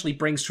they eventually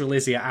bring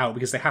Strelizia out,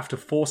 because they have to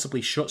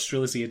forcibly shut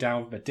Strelizia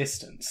down from a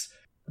distance,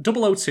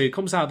 002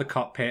 comes out of the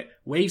cockpit,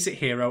 waves at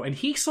Hero, and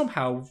he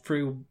somehow,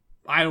 through,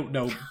 I don't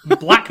know,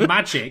 black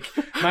magic,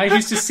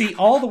 manages to see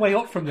all the way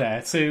up from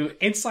there to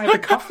inside the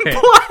cockpit.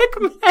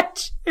 Black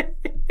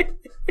magic!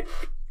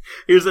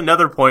 Here's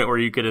another point where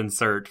you could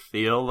insert,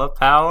 feel the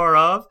power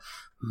of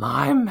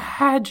my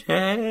magic.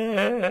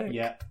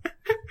 Yeah.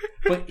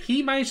 But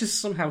he manages to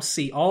somehow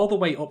see all the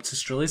way up to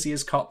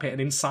Strelizia's cockpit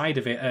and inside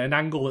of it at an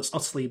angle that's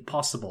utterly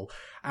impossible.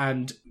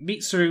 And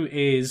Mitsuru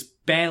is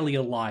barely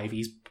alive.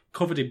 He's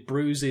covered in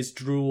bruises,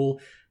 drool,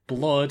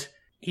 blood.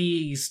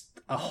 He's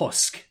a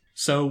husk.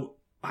 So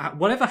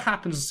whatever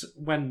happens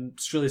when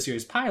Strelizia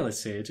is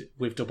piloted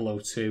with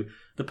 002,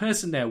 the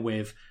person they're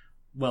with,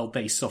 well,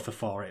 they suffer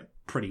for it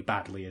pretty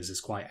badly, as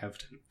is quite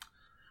evident.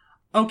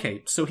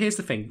 Okay, so here's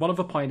the thing. One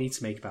other point I need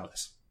to make about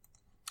this.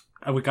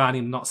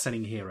 Regarding not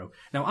sending Hero.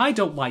 Now, I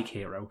don't like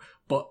Hero,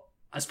 but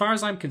as far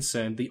as I'm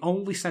concerned, the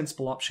only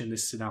sensible option in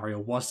this scenario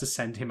was to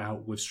send him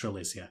out with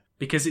Strelizia.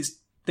 Because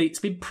it's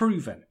been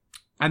proven.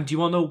 And do you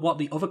want to know what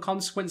the other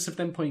consequence of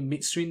them putting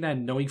Mitsuru in there,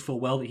 knowing full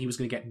well that he was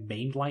going to get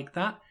maimed like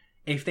that?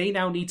 If they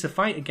now need to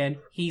fight again,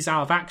 he's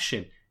out of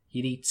action.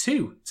 You need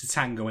 2 to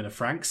tango in a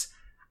Franxx,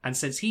 and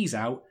since he's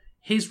out,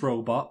 his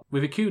robot,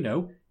 with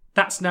Ikuno,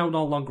 that's now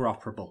no longer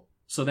operable.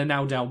 So they're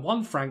now down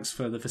 1 Franxx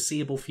for the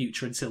foreseeable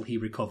future until he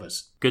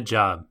recovers. Good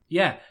job.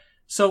 Yeah.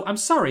 So I'm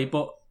sorry,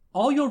 but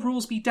all your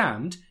rules be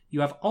damned,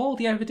 you have all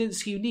the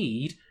evidence you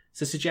need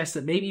to suggest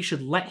that maybe you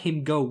should let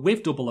him go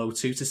with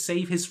 002 to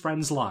save his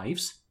friends'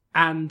 lives,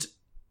 and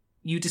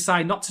you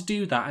decide not to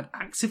do that and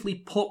actively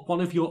put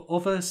one of your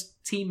other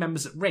team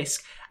members at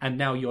risk, and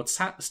now your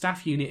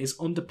staff unit is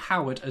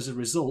underpowered as a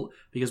result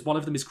because one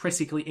of them is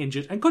critically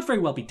injured and could very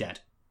well be dead.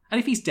 And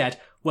if he's dead,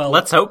 well...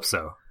 Let's hope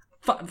so.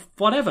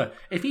 Whatever.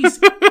 If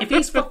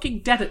he's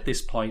fucking dead at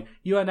this point,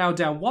 you are now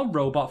down 1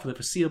 robot for the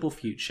foreseeable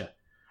future.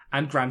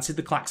 And granted,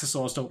 the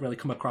Klaxosaurs don't really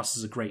come across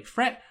as a great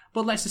threat,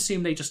 but let's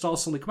assume they just all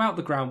suddenly come out of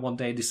the ground one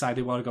day and decide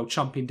they want to go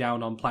chomping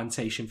down on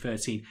Plantation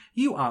 13.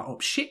 You are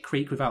up shit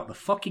creek without the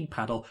fucking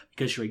paddle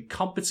because you're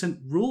incompetent,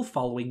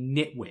 rule-following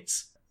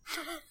nitwits.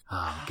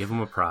 Give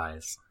them a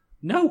prize.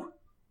 No,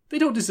 they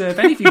don't deserve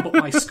anything but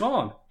my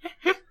scorn.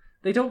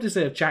 They don't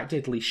deserve jack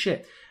diddly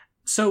shit.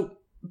 So,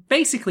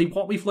 basically,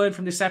 what we've learned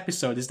from this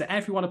episode is that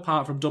everyone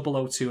apart from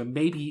 002 and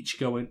maybe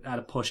Ichigo at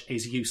a push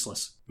is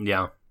useless.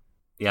 Yeah.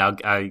 Yeah,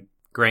 I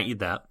grant you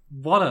that.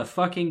 What a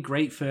fucking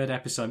great 3rd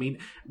episode. I mean,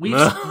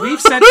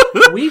 we've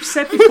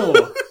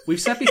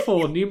said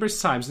before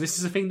numerous times, and this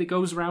is a thing that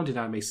goes around in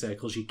anime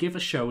circles, you give a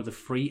show the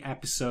 3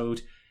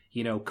 episode,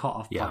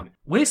 cut-off point.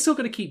 We're still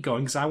going to keep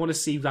going because I want to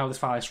see how this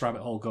farthest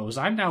rabbit hole goes.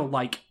 I'm now,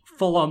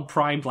 full-on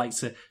primed,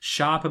 to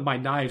sharpen my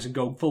knives and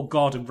go full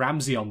Gordon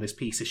Ramsay on this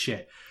piece of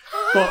shit.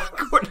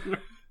 But,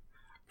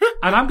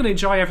 and I'm going to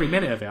enjoy every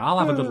minute of it. I'll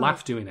have a good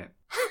laugh doing it.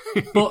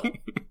 But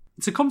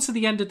to come to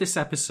the end of this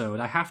episode,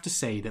 I have to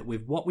say that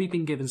with what we've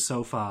been given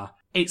so far,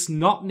 it's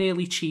not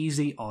nearly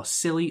cheesy or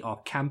silly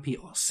or campy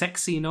or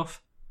sexy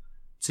enough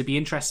to be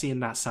interested in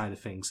that side of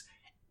things.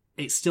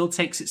 It still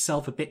takes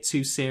itself a bit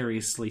too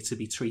seriously to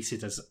be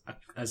treated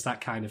as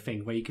that kind of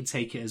thing where you can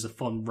take it as a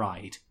fun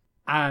ride.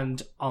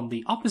 And on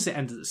the opposite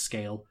end of the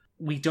scale,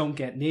 we don't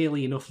get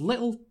nearly enough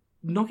little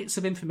nuggets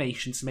of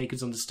information to make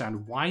us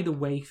understand why the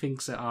way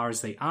things are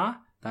as they are.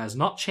 That has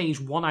not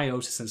changed one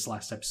iota since the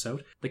last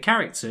episode. The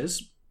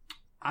characters,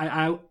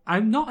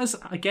 I'm not as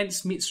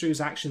against Mitsuru's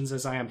actions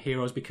as I am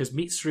Hero's, because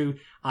Mitsuru,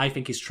 I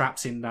think, is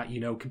trapped in that,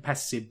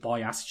 competitive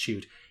boy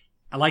attitude.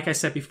 And like I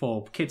said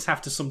before, kids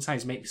have to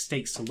sometimes make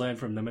mistakes to learn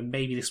from them, and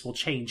maybe this will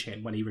change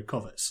him when he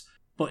recovers.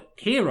 But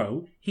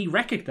Hero, he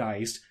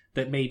recognised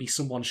that maybe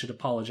someone should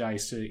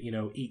apologise to,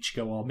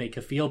 Ichigo or make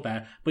her feel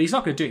better, but he's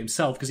not going to do it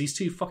himself because he's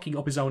too fucking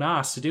up his own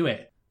arse to do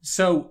it.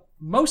 So,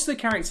 most of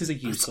the characters are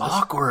useless. It's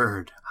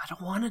awkward. I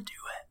don't want to do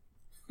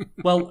it.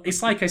 Well,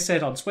 it's like I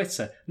said on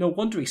Twitter, no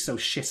wonder he's so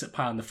shit at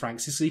parting the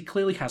Franxx, is he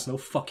clearly has no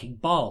fucking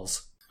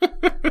balls.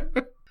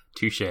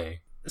 Touché.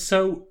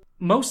 So,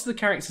 most of the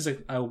characters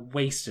are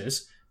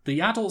wasters. The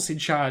adults in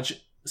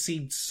charge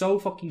seem so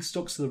fucking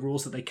stuck to the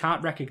rules that they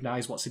can't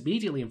recognise what's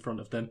immediately in front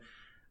of them,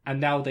 and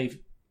now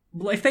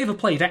if they ever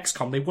played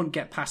XCOM, they wouldn't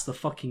get past the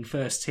fucking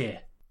first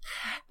tier.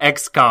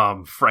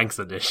 XCOM, Franxx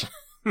edition.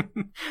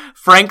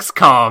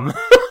 Franxxcom.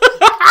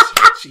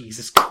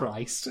 Jesus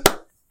Christ.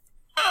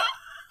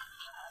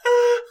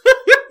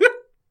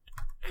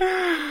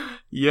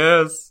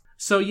 Yes.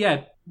 So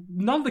yeah,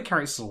 none of the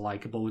characters are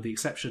likeable with the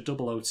exception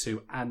of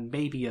 002 and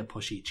maybe a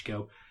push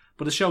Ichigo.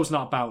 But the show's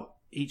not about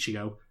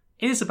Ichigo.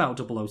 It is about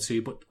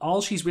 002, but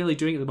all she's really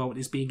doing at the moment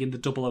is being in the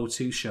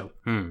 002 show.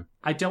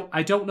 I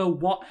don't know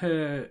what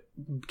her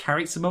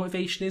character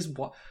motivation is.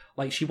 What,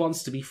 she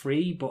wants to be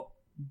free, but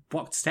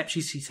what steps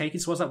is she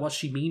taking towards that? What does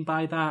she mean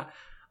by that?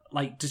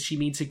 Does she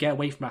mean to get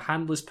away from her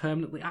handlers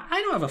permanently?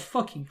 I don't have a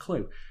fucking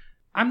clue.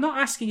 I'm not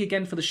asking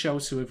again for the show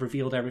to have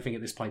revealed everything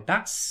at this point.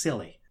 That's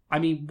silly. I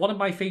mean, one of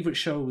my favourite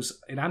shows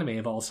in anime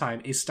of all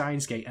time is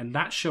Steins Gate, and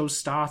that show's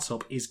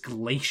startup is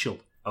glacial.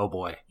 Oh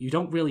boy. You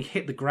don't really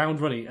hit the ground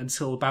running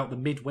until about the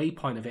midway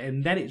point of it,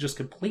 and then it just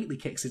completely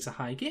kicks into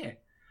high gear.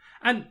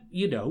 And,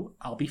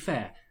 I'll be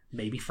fair,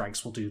 maybe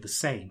Franxx will do the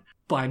same.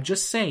 But I'm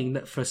just saying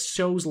that for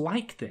shows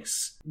like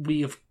this,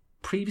 we have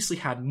previously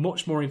had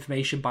much more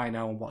information by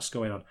now on what's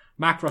going on.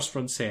 Macross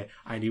Frontier,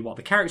 I knew what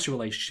the character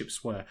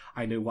relationships were.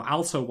 I knew what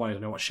Alto wanted, I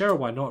knew what Shero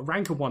wanted, I knew what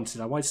Ranker wanted.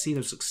 I wanted to see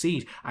them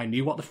succeed. I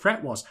knew what the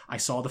threat was. I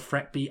saw the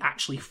threat be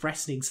actually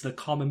threatening to the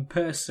common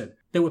person.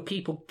 There were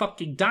people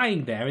fucking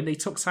dying there, and they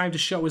took time to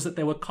show us that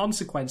there were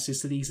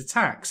consequences to these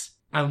attacks,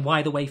 and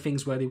why the way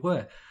things were they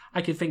were.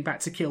 I can think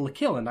back to Kill la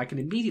Kill, and I can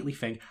immediately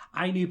think,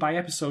 I knew by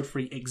episode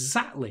 3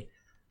 exactly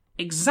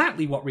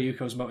what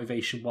Ryuko's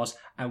motivation was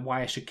and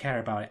why I should care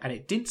about it, and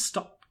it didn't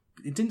stop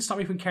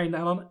me from carrying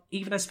that on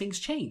even as things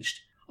changed.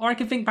 Or I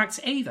can think back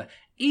to Ava,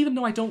 even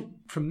though I don't,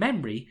 from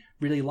memory,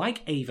 really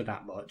like Ava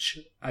that much,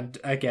 and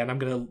again, I'm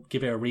going to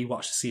give it a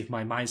rewatch to see if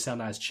my mindset on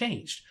that has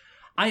changed.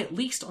 I at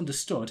least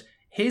understood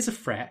here's a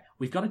threat,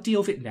 we've got to deal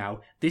with it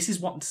now, this is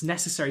what's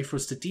necessary for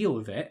us to deal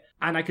with it,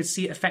 and I could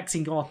see it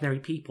affecting ordinary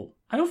people.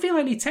 I don't feel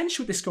any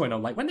tension with this going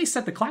on. Like, when they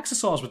said the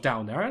Klaxosaurs were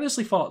down there, I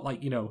honestly thought,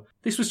 like,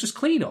 this was just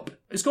cleanup.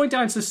 It's going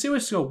down to the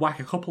sewers to go whack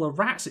a couple of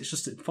rats, it's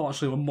just,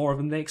 unfortunately, more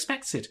than they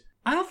expected.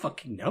 I don't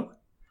fucking know.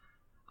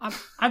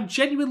 I'm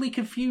genuinely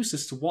confused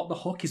as to what the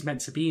hook is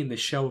meant to be in this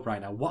show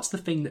right now. What's the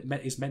thing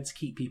that is meant to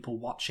keep people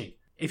watching?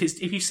 If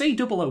you say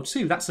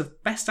 002, that's the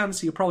best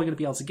answer you're probably going to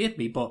be able to give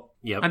me, but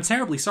I'm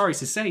terribly sorry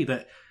to say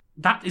that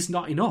is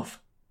not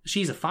enough.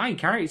 She's a fine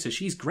character.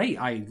 She's great.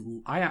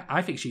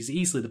 I think she's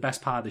easily the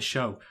best part of the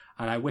show,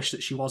 and I wish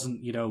that she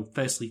wasn't,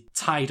 firstly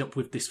tied up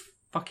with this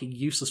fucking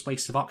useless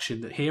waste of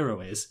oxygen that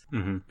Hero is.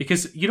 Mm-hmm.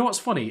 Because, you know what's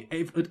funny?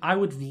 I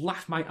would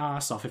laugh my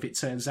arse off if it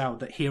turns out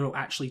that Hero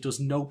actually does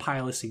no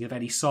piloting of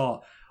any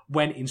sort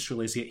when in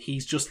Strelitzia.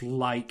 He's just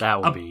like...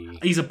 That would be...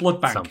 He's a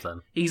blood bank. Something.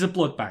 He's a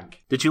blood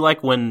bank. Did you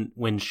like when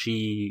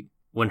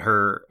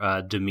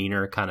her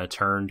demeanor kind of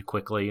turned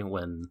quickly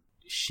when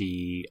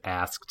she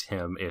asked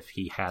him if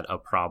he had a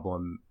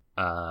problem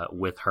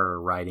with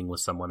her riding with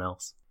someone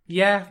else?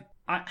 Yeah,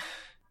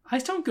 I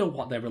don't know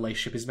what their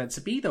relationship is meant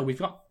to be, though. We've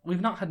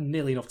not had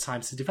nearly enough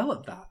time to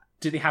develop that.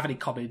 Do they have any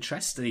common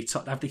interests?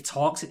 Have they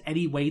talked in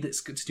any way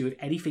that's got to do with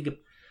anything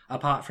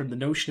apart from the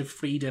notion of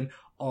freedom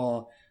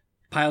or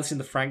piloting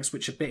the Franxx,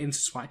 which are a bit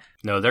intertwined?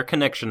 No, their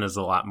connection is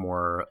a lot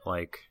more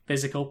like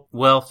physical.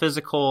 Well,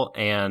 physical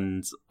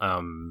and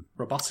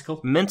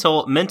robotical,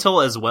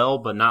 mental as well,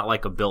 but not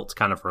like a built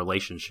kind of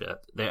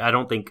relationship. I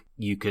don't think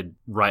you could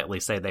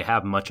rightly say they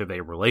have much of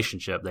a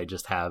relationship. They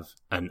just have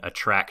an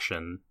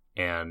attraction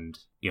and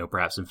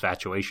perhaps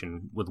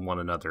infatuation with one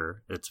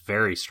another. It's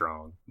very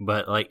strong,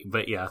 but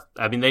yeah,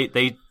 I mean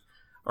they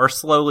are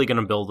slowly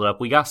going to build it up.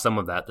 We got some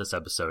of that this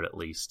episode at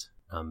least,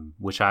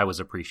 which I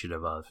was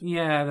appreciative of.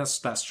 Yeah,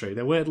 that's true.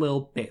 There were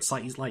little bits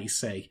like you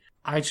say.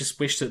 I just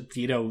wish that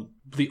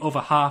the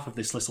other half of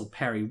this little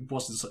Perry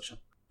wasn't such a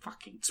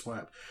fucking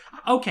twerp.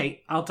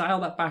 Okay, I'll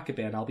dial that back a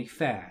bit and I'll be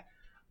fair.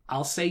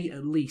 I'll say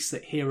at least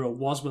that Hero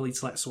was willing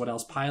to let someone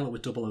else pilot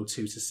with 002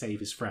 to save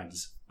his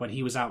friends when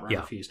he was outright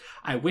refused.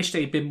 I wish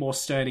they'd been more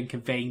stern in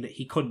conveying that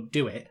he couldn't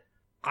do it.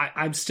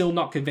 I'm still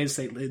not convinced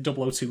that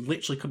 002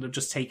 literally couldn't have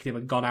just taken him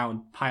and gone out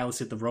and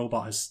piloted the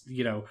robot as,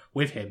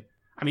 with him.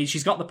 I mean,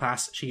 she's got the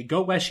pass. She can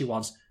go where she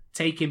wants.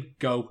 Take him,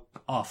 go,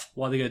 off.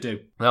 What are they going to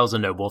do? That was a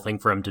noble thing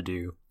for him to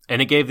do.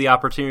 And it gave the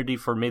opportunity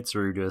for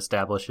Mitsuru to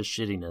establish his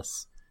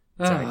shittiness.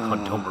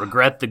 Don't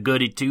regret the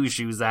goody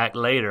two-shoes act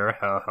later.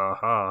 Ha ha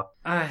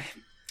ha.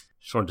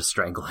 Just wanted to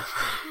strangle him.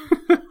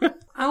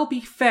 I'll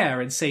be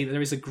fair and say that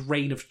there is a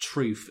grain of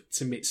truth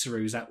to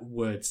Mitsuru's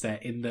words there,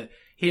 in that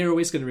Hero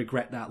is going to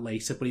regret that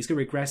later, but he's going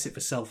to regret it for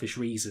selfish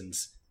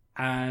reasons.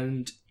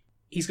 And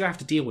he's going to have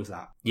to deal with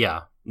that.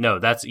 Yeah. No,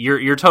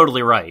 you're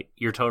totally right.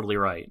 You're totally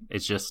right.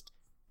 It's just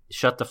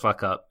shut the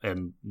fuck up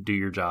and do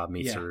your job,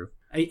 Mitsuru.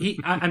 Yeah.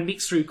 And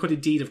Mitsuru could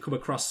indeed have come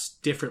across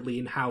differently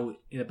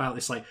about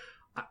this. Like,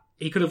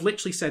 he could have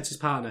literally said to his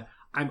partner,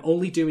 I'm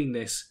only doing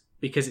this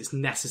because it's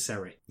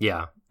necessary.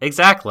 Yeah,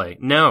 exactly.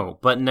 No,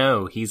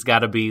 he's got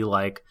to be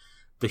like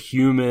the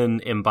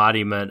human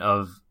embodiment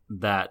of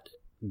that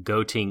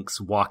Gotenks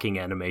walking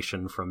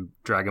animation from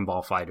Dragon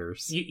Ball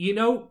FighterZ. You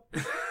know...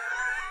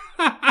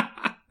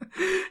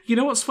 You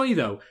know what's funny,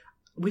 though?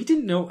 I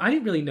didn't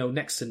really know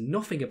next to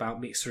nothing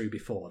about Mitsuru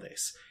before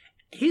this.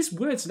 His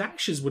words and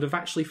actions would have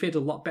actually fit a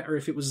lot better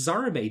if it was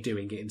Zorome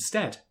doing it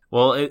instead.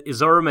 Well,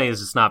 Zorome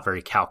is just not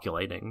very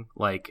calculating.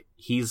 Like,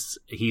 he's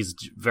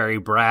very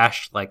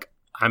brash, like,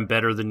 I'm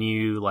better than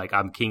you, like,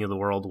 I'm king of the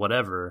world,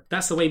 whatever.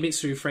 That's the way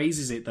Mitsuru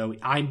phrases it, though.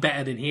 I'm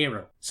better than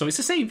Hero. So it's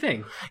the same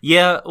thing.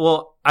 Yeah,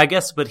 well, I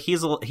guess, but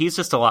he's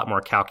just a lot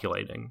more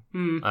calculating.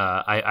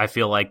 I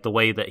feel like the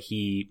way that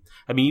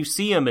you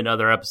see him in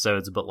other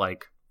episodes, but,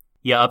 like,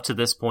 yeah, up to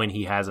this point,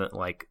 he hasn't,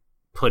 like,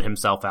 put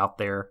himself out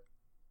there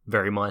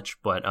very much.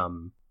 But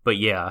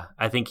yeah,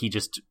 I think he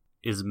just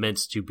is meant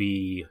to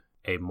be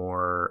a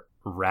more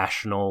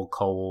rational,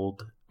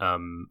 cold,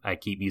 I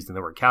keep using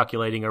the word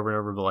calculating over and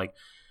over, but, like,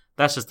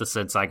 that's just the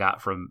sense I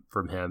got from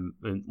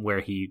him, where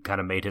he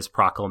kind of made his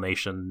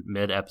proclamation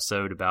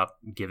mid-episode about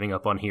giving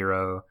up on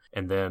Hero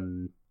and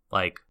then,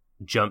 like,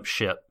 jump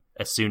ship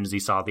as soon as he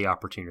saw the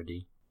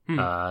opportunity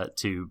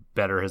to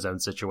better his own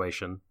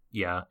situation.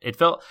 Yeah, it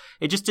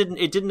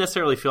didn't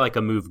necessarily feel like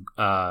a move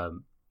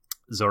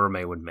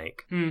Zorome would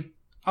make.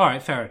 All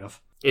right, fair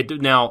enough.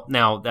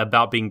 Now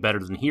about being better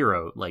than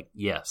Hero, like,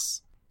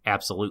 yes,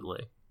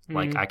 absolutely.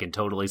 Like, I can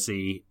totally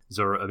see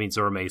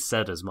Zorome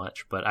said as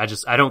much, but I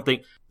don't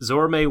think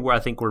Zorome, where I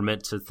think we're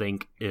meant to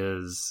think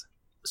is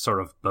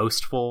sort of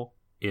boastful,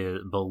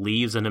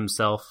 believes in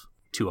himself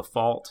to a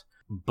fault,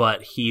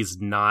 but he's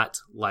not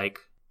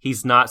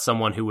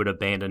someone who would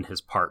abandon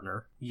his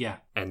partner. Yeah.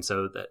 And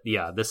so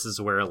this is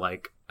where,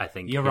 like, I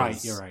think you're right.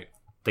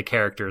 The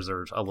characters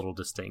are a little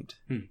distinct.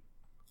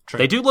 True.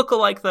 They do look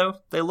alike, though.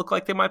 They look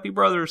like they might be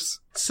brothers.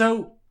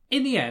 So,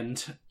 in the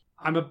end,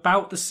 I'm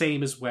about the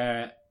same as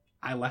where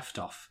I left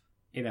off.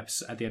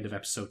 at the end of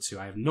episode 2.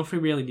 I have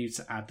nothing really new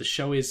to add. The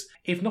show is,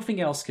 if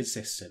nothing else,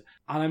 consistent.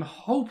 And I'm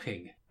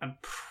hoping and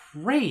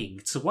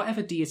praying to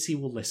whatever deity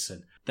will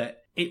listen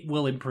that it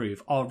will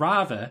improve. Or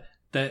rather,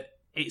 that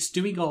it's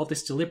doing all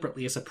this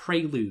deliberately as a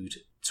prelude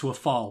to a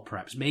fall,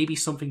 perhaps. Maybe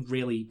something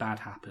really bad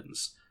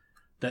happens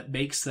that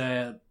makes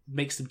them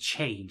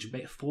change,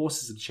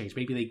 forces them to change.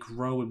 Maybe they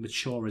grow and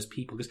mature as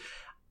people. Because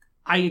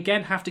I,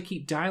 again, have to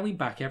keep dialing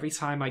back every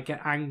time I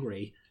get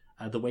angry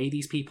the way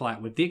these people act,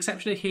 with the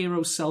exception of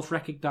Hero's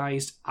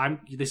self-recognised,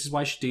 this is what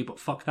I should do, but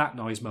fuck that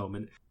noise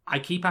moment. I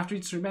keep having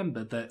to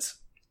remember that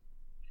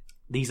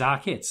these are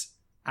kids,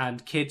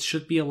 and kids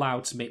should be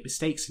allowed to make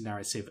mistakes in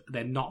narrative.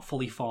 They're not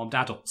fully formed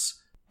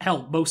adults.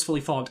 Hell, most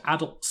fully formed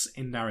adults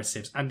in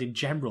narratives, and in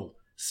general,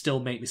 still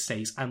make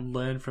mistakes and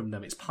learn from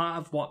them. It's part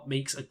of what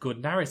makes a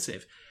good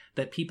narrative,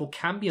 that people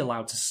can be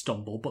allowed to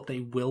stumble, but they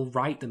will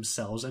right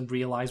themselves and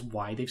realise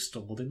why they've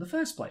stumbled in the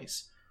first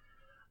place.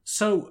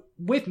 So,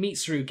 with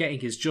Mitsuru getting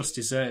his just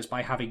desserts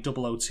by having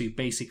 002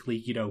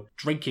 basically,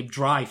 drink him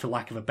dry, for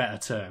lack of a better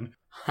term,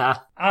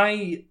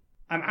 I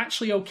am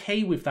actually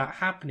okay with that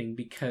happening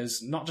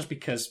not just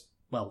because,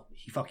 well,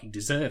 he fucking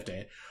deserved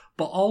it,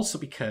 but also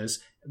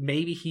because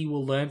maybe he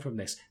will learn from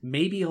this.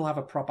 Maybe he'll have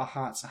a proper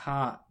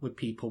heart-to-heart with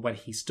people when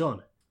he's done.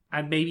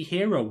 And maybe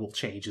Hero will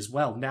change as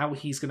well. Now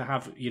he's going to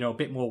have, a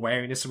bit more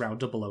wariness around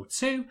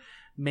 002.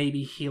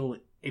 Maybe he'll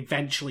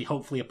eventually,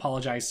 hopefully,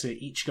 apologise to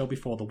Ichigo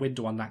before the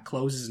window on that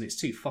closes and it's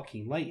too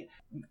fucking late.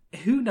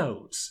 Who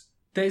knows?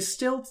 There's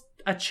still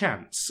a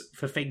chance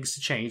for things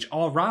to change,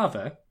 or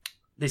rather,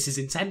 this is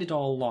intended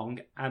all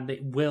along and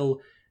it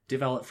will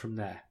develop from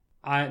there.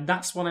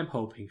 That's what I'm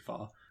hoping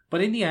for.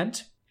 But in the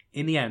end,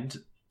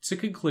 to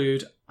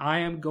conclude, I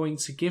am going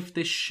to give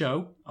this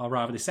show, or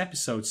rather this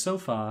episode so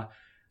far,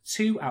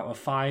 2 out of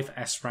 5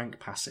 S rank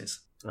passes.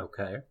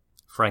 Okay.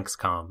 Franxx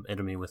calm,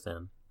 enemy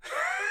within.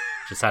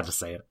 Just had to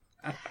say it.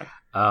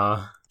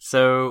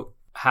 So,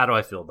 how do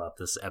I feel about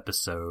this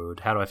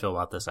episode?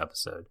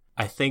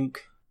 I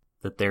think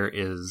that there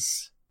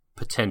is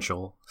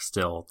potential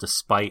still,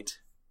 despite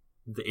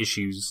the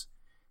issues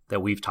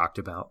that we've talked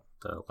about,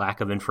 the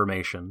lack of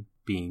information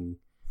being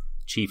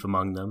chief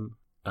among them,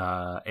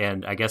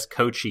 and I guess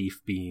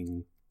co-chief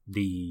being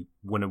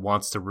when it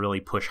wants to really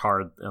push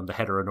hard on the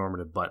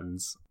heteronormative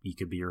buttons. You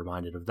could be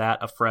reminded of that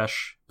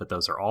afresh, but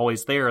those are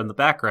always there in the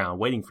background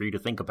waiting for you to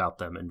think about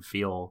them and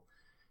feel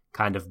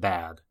kind of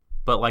bad.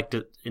 But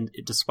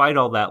despite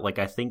all that,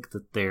 I think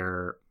that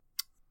there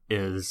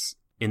is,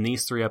 in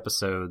these 3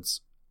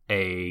 episodes,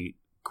 a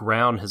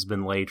ground has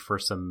been laid for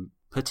some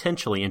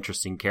potentially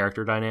interesting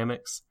character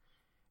dynamics,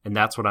 and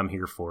that's what I'm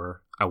here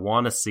for. I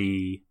want to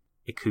see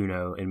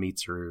Ikuno and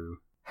Mitsuru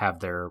have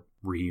their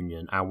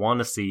reunion. I want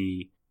to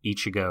see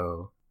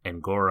Ichigo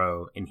and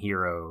Goro and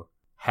Hiro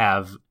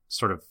have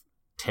sort of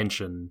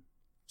tension,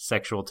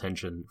 sexual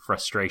tension,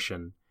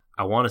 frustration.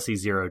 I want to see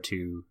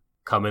 02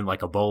 come in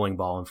like a bowling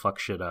ball and fuck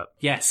shit up.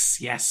 Yes.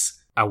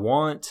 I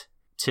want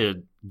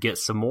to get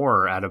some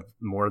more out of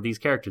more of these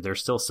characters.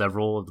 There's still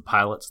several of the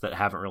pilots that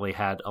haven't really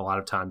had a lot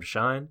of time to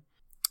shine.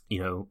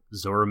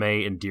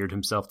 Zorume endeared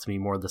himself to me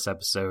more this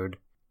episode.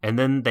 And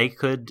then they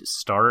could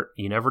start,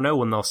 you never know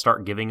when they'll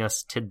start giving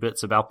us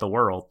tidbits about the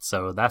world.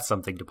 So that's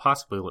something to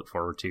possibly look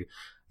forward to.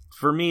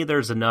 For me,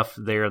 there's enough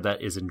there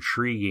that is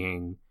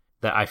intriguing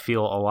that I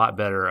feel a lot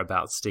better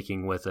about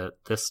sticking with it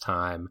this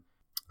time.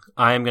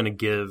 I am going to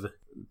give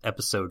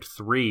episode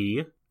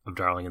 3 of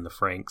Darling in the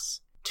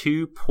Franxx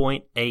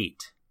 2.8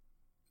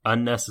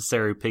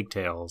 unnecessary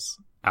pigtails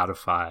out of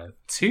 5.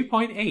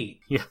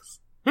 2.8?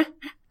 Yes.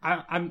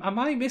 Am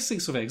I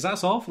missing something? Because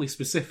that's awfully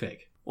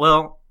specific.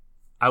 Well,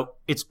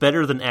 it's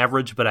better than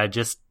average, but I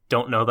just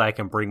don't know that I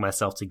can bring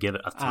myself to give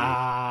it a 3.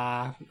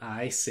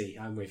 I see.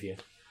 I'm with you.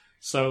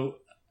 So,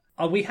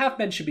 we have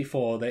mentioned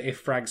before that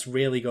if Franxx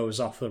really goes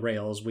off the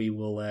rails, we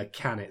will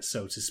can it,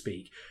 so to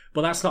speak.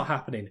 But that's not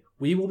happening.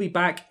 We will be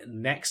back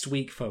next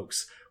week,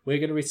 folks. We're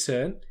going to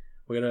return.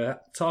 We're going to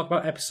talk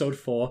about episode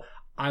 4.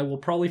 I will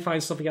probably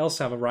find something else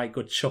to have a right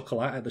good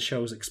chuckle at the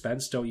show's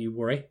expense, don't you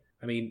worry.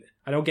 I mean,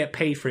 I don't get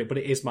paid for it, but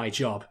it is my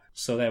job.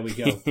 So there we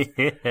go.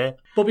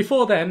 But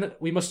before then,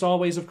 we must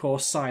always, of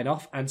course, sign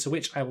off, and to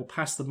which I will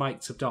pass the mic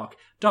to Doc.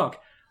 Doc,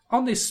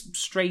 on this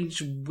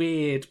strange,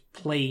 weird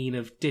plane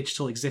of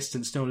digital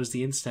existence known as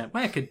the internet,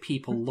 where can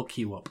people look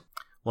you up?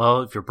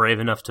 Well, if you're brave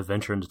enough to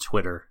venture into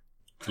Twitter,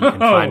 you can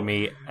find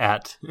me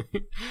at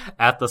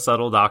The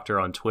Subtle Doctor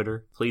on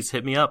Twitter. Please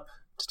hit me up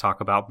to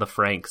talk about the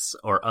Franxx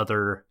or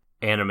other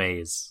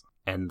animes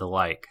and the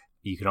like.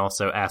 You can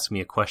also ask me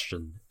a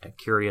question at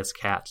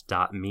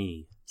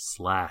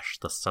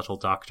curiouscat.me/The Subtle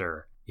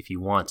Doctor if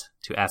you want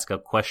to ask a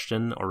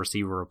question or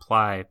receive a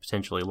reply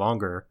potentially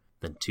longer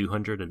than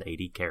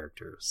 280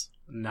 characters.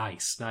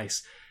 Nice.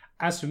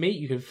 As for me,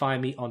 you can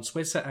find me on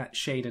Twitter at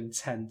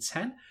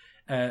Shaden1010.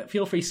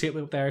 Feel free to hit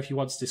me up there if you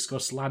want to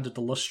discuss Land of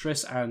the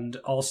Lustrous and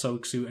also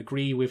to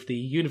agree with the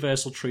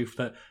universal truth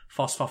that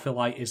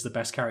Phosphophilite is the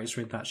best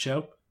character in that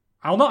show.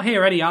 I'll not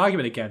hear any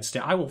argument against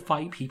it. I will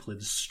fight people in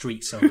the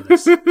streets over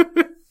this.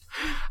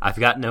 I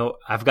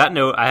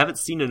haven't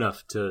seen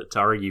enough to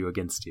argue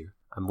against you.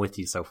 I'm with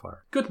you so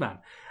far. Good man.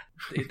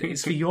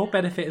 It's for your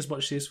benefit as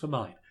much as it is for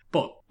mine.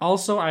 But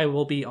also, I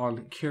will be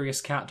on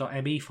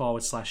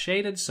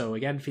curiouscat.me/Shaden, so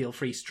again, feel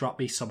free to drop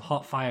me some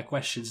hot fire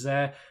questions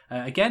there.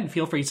 Again,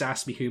 feel free to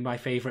ask me who my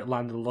favourite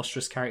Land of the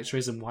Lustrous character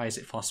is and why is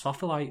it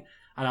Phosphophilite.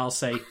 And I'll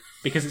say,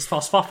 because it's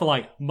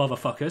Phosphophilite,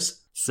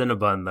 motherfuckers.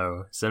 Cinnabon,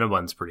 though.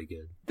 Cinnabon's pretty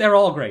good. They're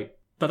all great,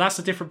 but that's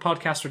a different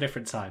podcast for a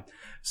different time.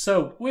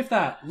 So, with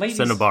that, ladies...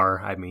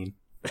 Cinnabar, I mean.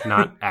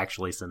 Not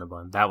actually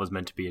Cinnabon. That was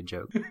meant to be a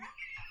joke.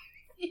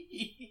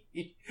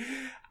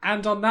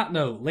 And on that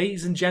note,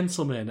 ladies and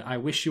gentlemen, I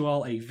wish you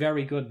all a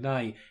very good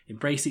night.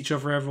 Embrace each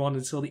other, everyone,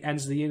 until the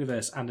ends of the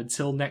universe. And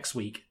until next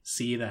week,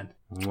 see you then.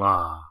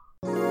 Mwah.